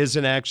 Indiana is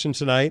in action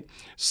tonight,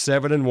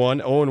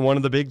 7-1, 0-1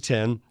 in the Big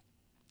Ten.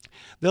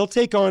 They'll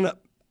take on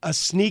a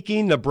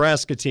sneaky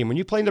Nebraska team. When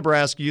you play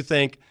Nebraska, you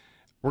think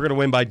we're going to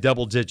win by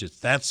double digits.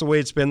 That's the way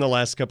it's been the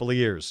last couple of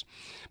years.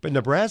 But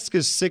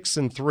Nebraska's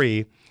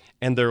 6-3,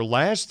 and their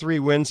last 3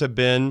 wins have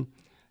been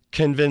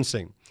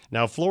convincing.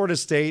 Now, Florida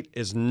State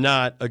is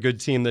not a good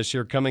team this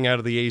year coming out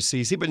of the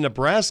ACC, but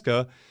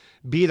Nebraska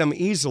beat them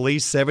easily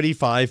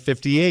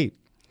 75-58.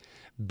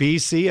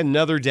 BC,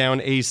 another down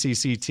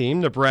ACC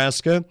team.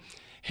 Nebraska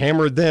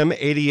hammered them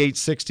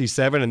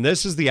 88-67, and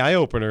this is the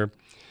eye-opener.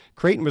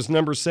 Creighton was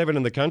number 7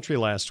 in the country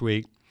last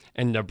week,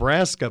 and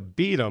Nebraska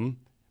beat them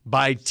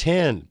by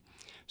 10,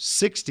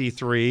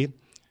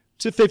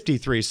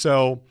 63-53.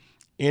 So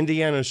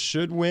Indiana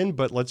should win,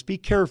 but let's be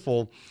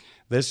careful.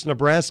 This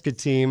Nebraska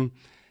team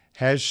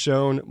has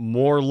shown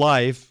more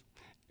life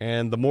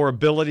and the more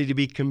ability to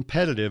be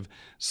competitive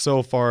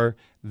so far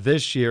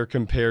this year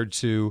compared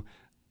to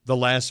the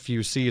last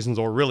few seasons,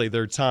 or really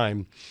their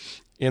time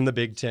in the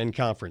Big Ten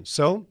Conference.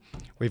 So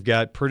we've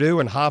got Purdue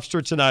and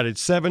Hofstra tonight at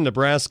 7,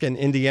 Nebraska and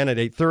Indiana at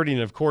 8:30,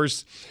 and of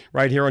course,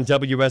 right here on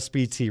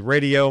WSBT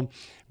Radio,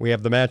 we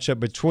have the matchup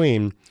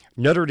between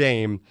Notre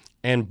Dame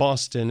and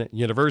Boston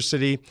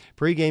University.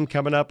 Pregame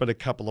coming up in a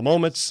couple of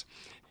moments,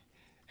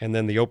 and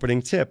then the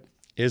opening tip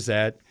is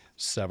at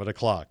 7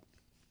 o'clock.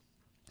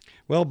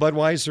 Well,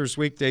 Budweiser's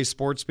Weekday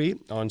Sports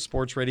Beat on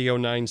Sports Radio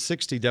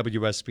 960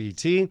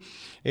 WSBT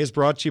is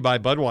brought to you by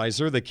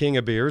Budweiser, the king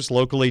of beers,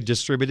 locally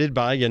distributed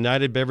by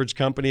United Beverage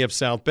Company of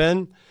South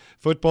Bend.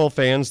 Football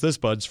fans, this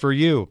Bud's for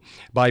you.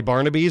 By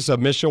Barnaby's of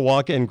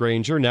Mishawaka and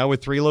Granger, now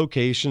with 3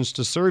 locations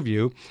to serve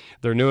you.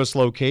 Their newest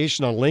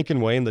location on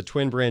Lincoln Way in the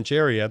Twin Branch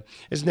area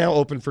is now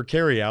open for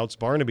carryouts.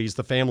 Barnaby's,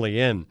 the family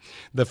inn.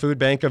 The Food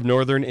Bank of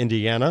Northern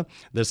Indiana.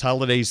 This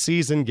holiday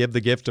season, give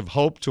the gift of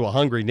hope to a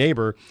hungry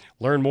neighbor.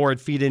 Learn more at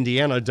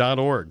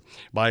feedindiana.org.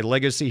 By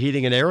Legacy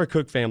Heating and Air, a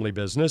Cook family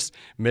business.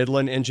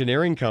 Midland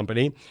Engineering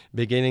Company,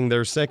 beginning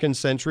their 2nd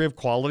century of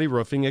quality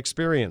roofing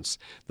experience.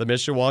 The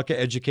Mishawaka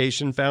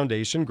Education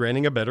Foundation, granting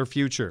a better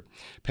future.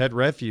 Pet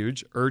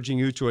Refuge, urging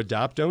you to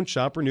adopt, don't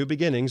shop, or new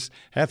beginnings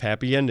have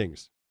happy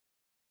endings.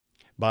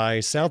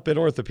 By South Bend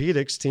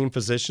Orthopedics, team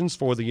physicians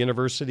for the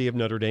University of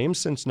Notre Dame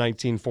since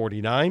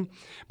 1949.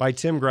 By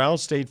Tim Grau,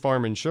 State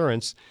Farm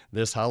Insurance.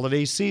 This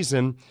holiday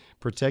season,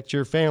 protect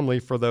your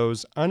family for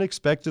those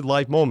unexpected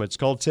life moments.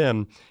 Call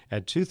Tim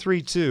at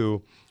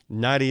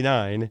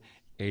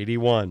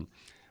 232-9981.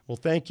 Well,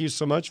 thank you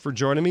so much for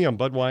joining me on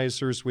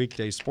Budweiser's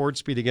Weekday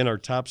Sports Beat. Again, our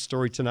top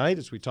story tonight,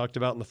 as we talked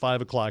about in the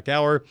 5 o'clock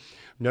hour,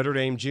 Notre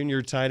Dame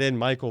junior tight end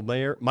Michael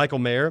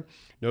Mayer,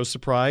 no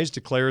surprise,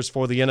 declares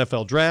for the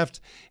NFL Draft,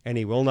 and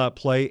he will not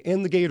play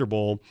in the Gator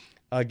Bowl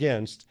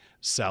against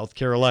South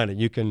Carolina.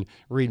 You can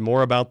read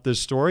more about this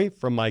story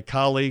from my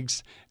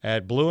colleagues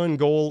at Blue and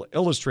Gold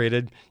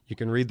Illustrated. You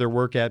can read their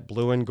work at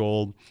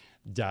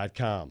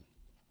blueandgold.com.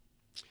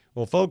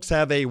 Well, folks,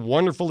 have a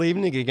wonderful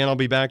evening. Again, I'll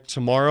be back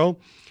tomorrow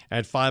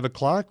at 5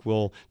 o'clock.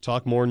 We'll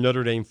talk more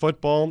Notre Dame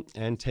football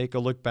and take a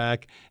look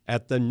back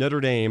at the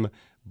Notre Dame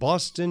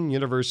Boston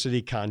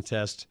University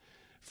contest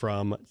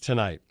from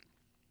tonight.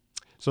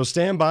 So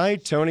stand by.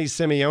 Tony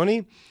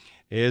Simeone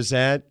is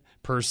at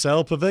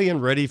Purcell Pavilion,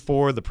 ready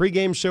for the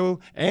pregame show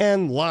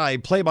and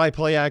live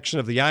play-by-play action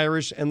of the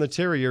Irish and the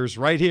Terriers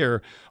right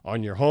here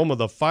on your home of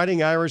the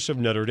Fighting Irish of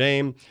Notre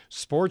Dame,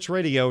 Sports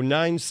Radio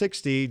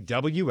 960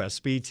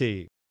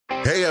 WSBT.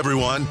 Hey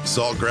everyone,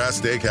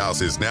 Saltgrass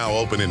Steakhouse is now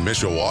open in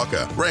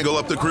Mishawaka. Wrangle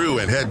up the crew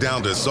and head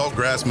down to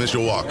Saltgrass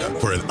Mishawaka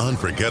for an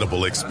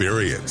unforgettable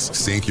experience.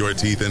 Sink your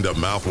teeth into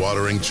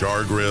mouth-watering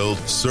char-grilled,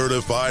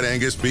 certified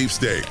Angus beef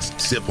steaks.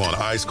 Sip on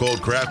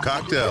ice-cold craft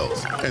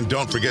cocktails. And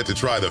don't forget to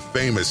try the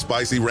famous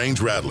spicy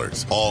range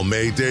rattlers, all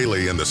made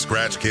daily in the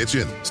Scratch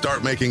Kitchen.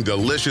 Start making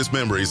delicious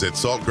memories at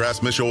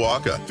Saltgrass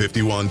Mishawaka,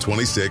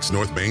 5126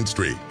 North Main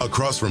Street,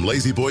 across from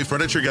Lazy Boy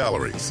Furniture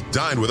Galleries.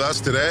 Dine with us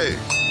today.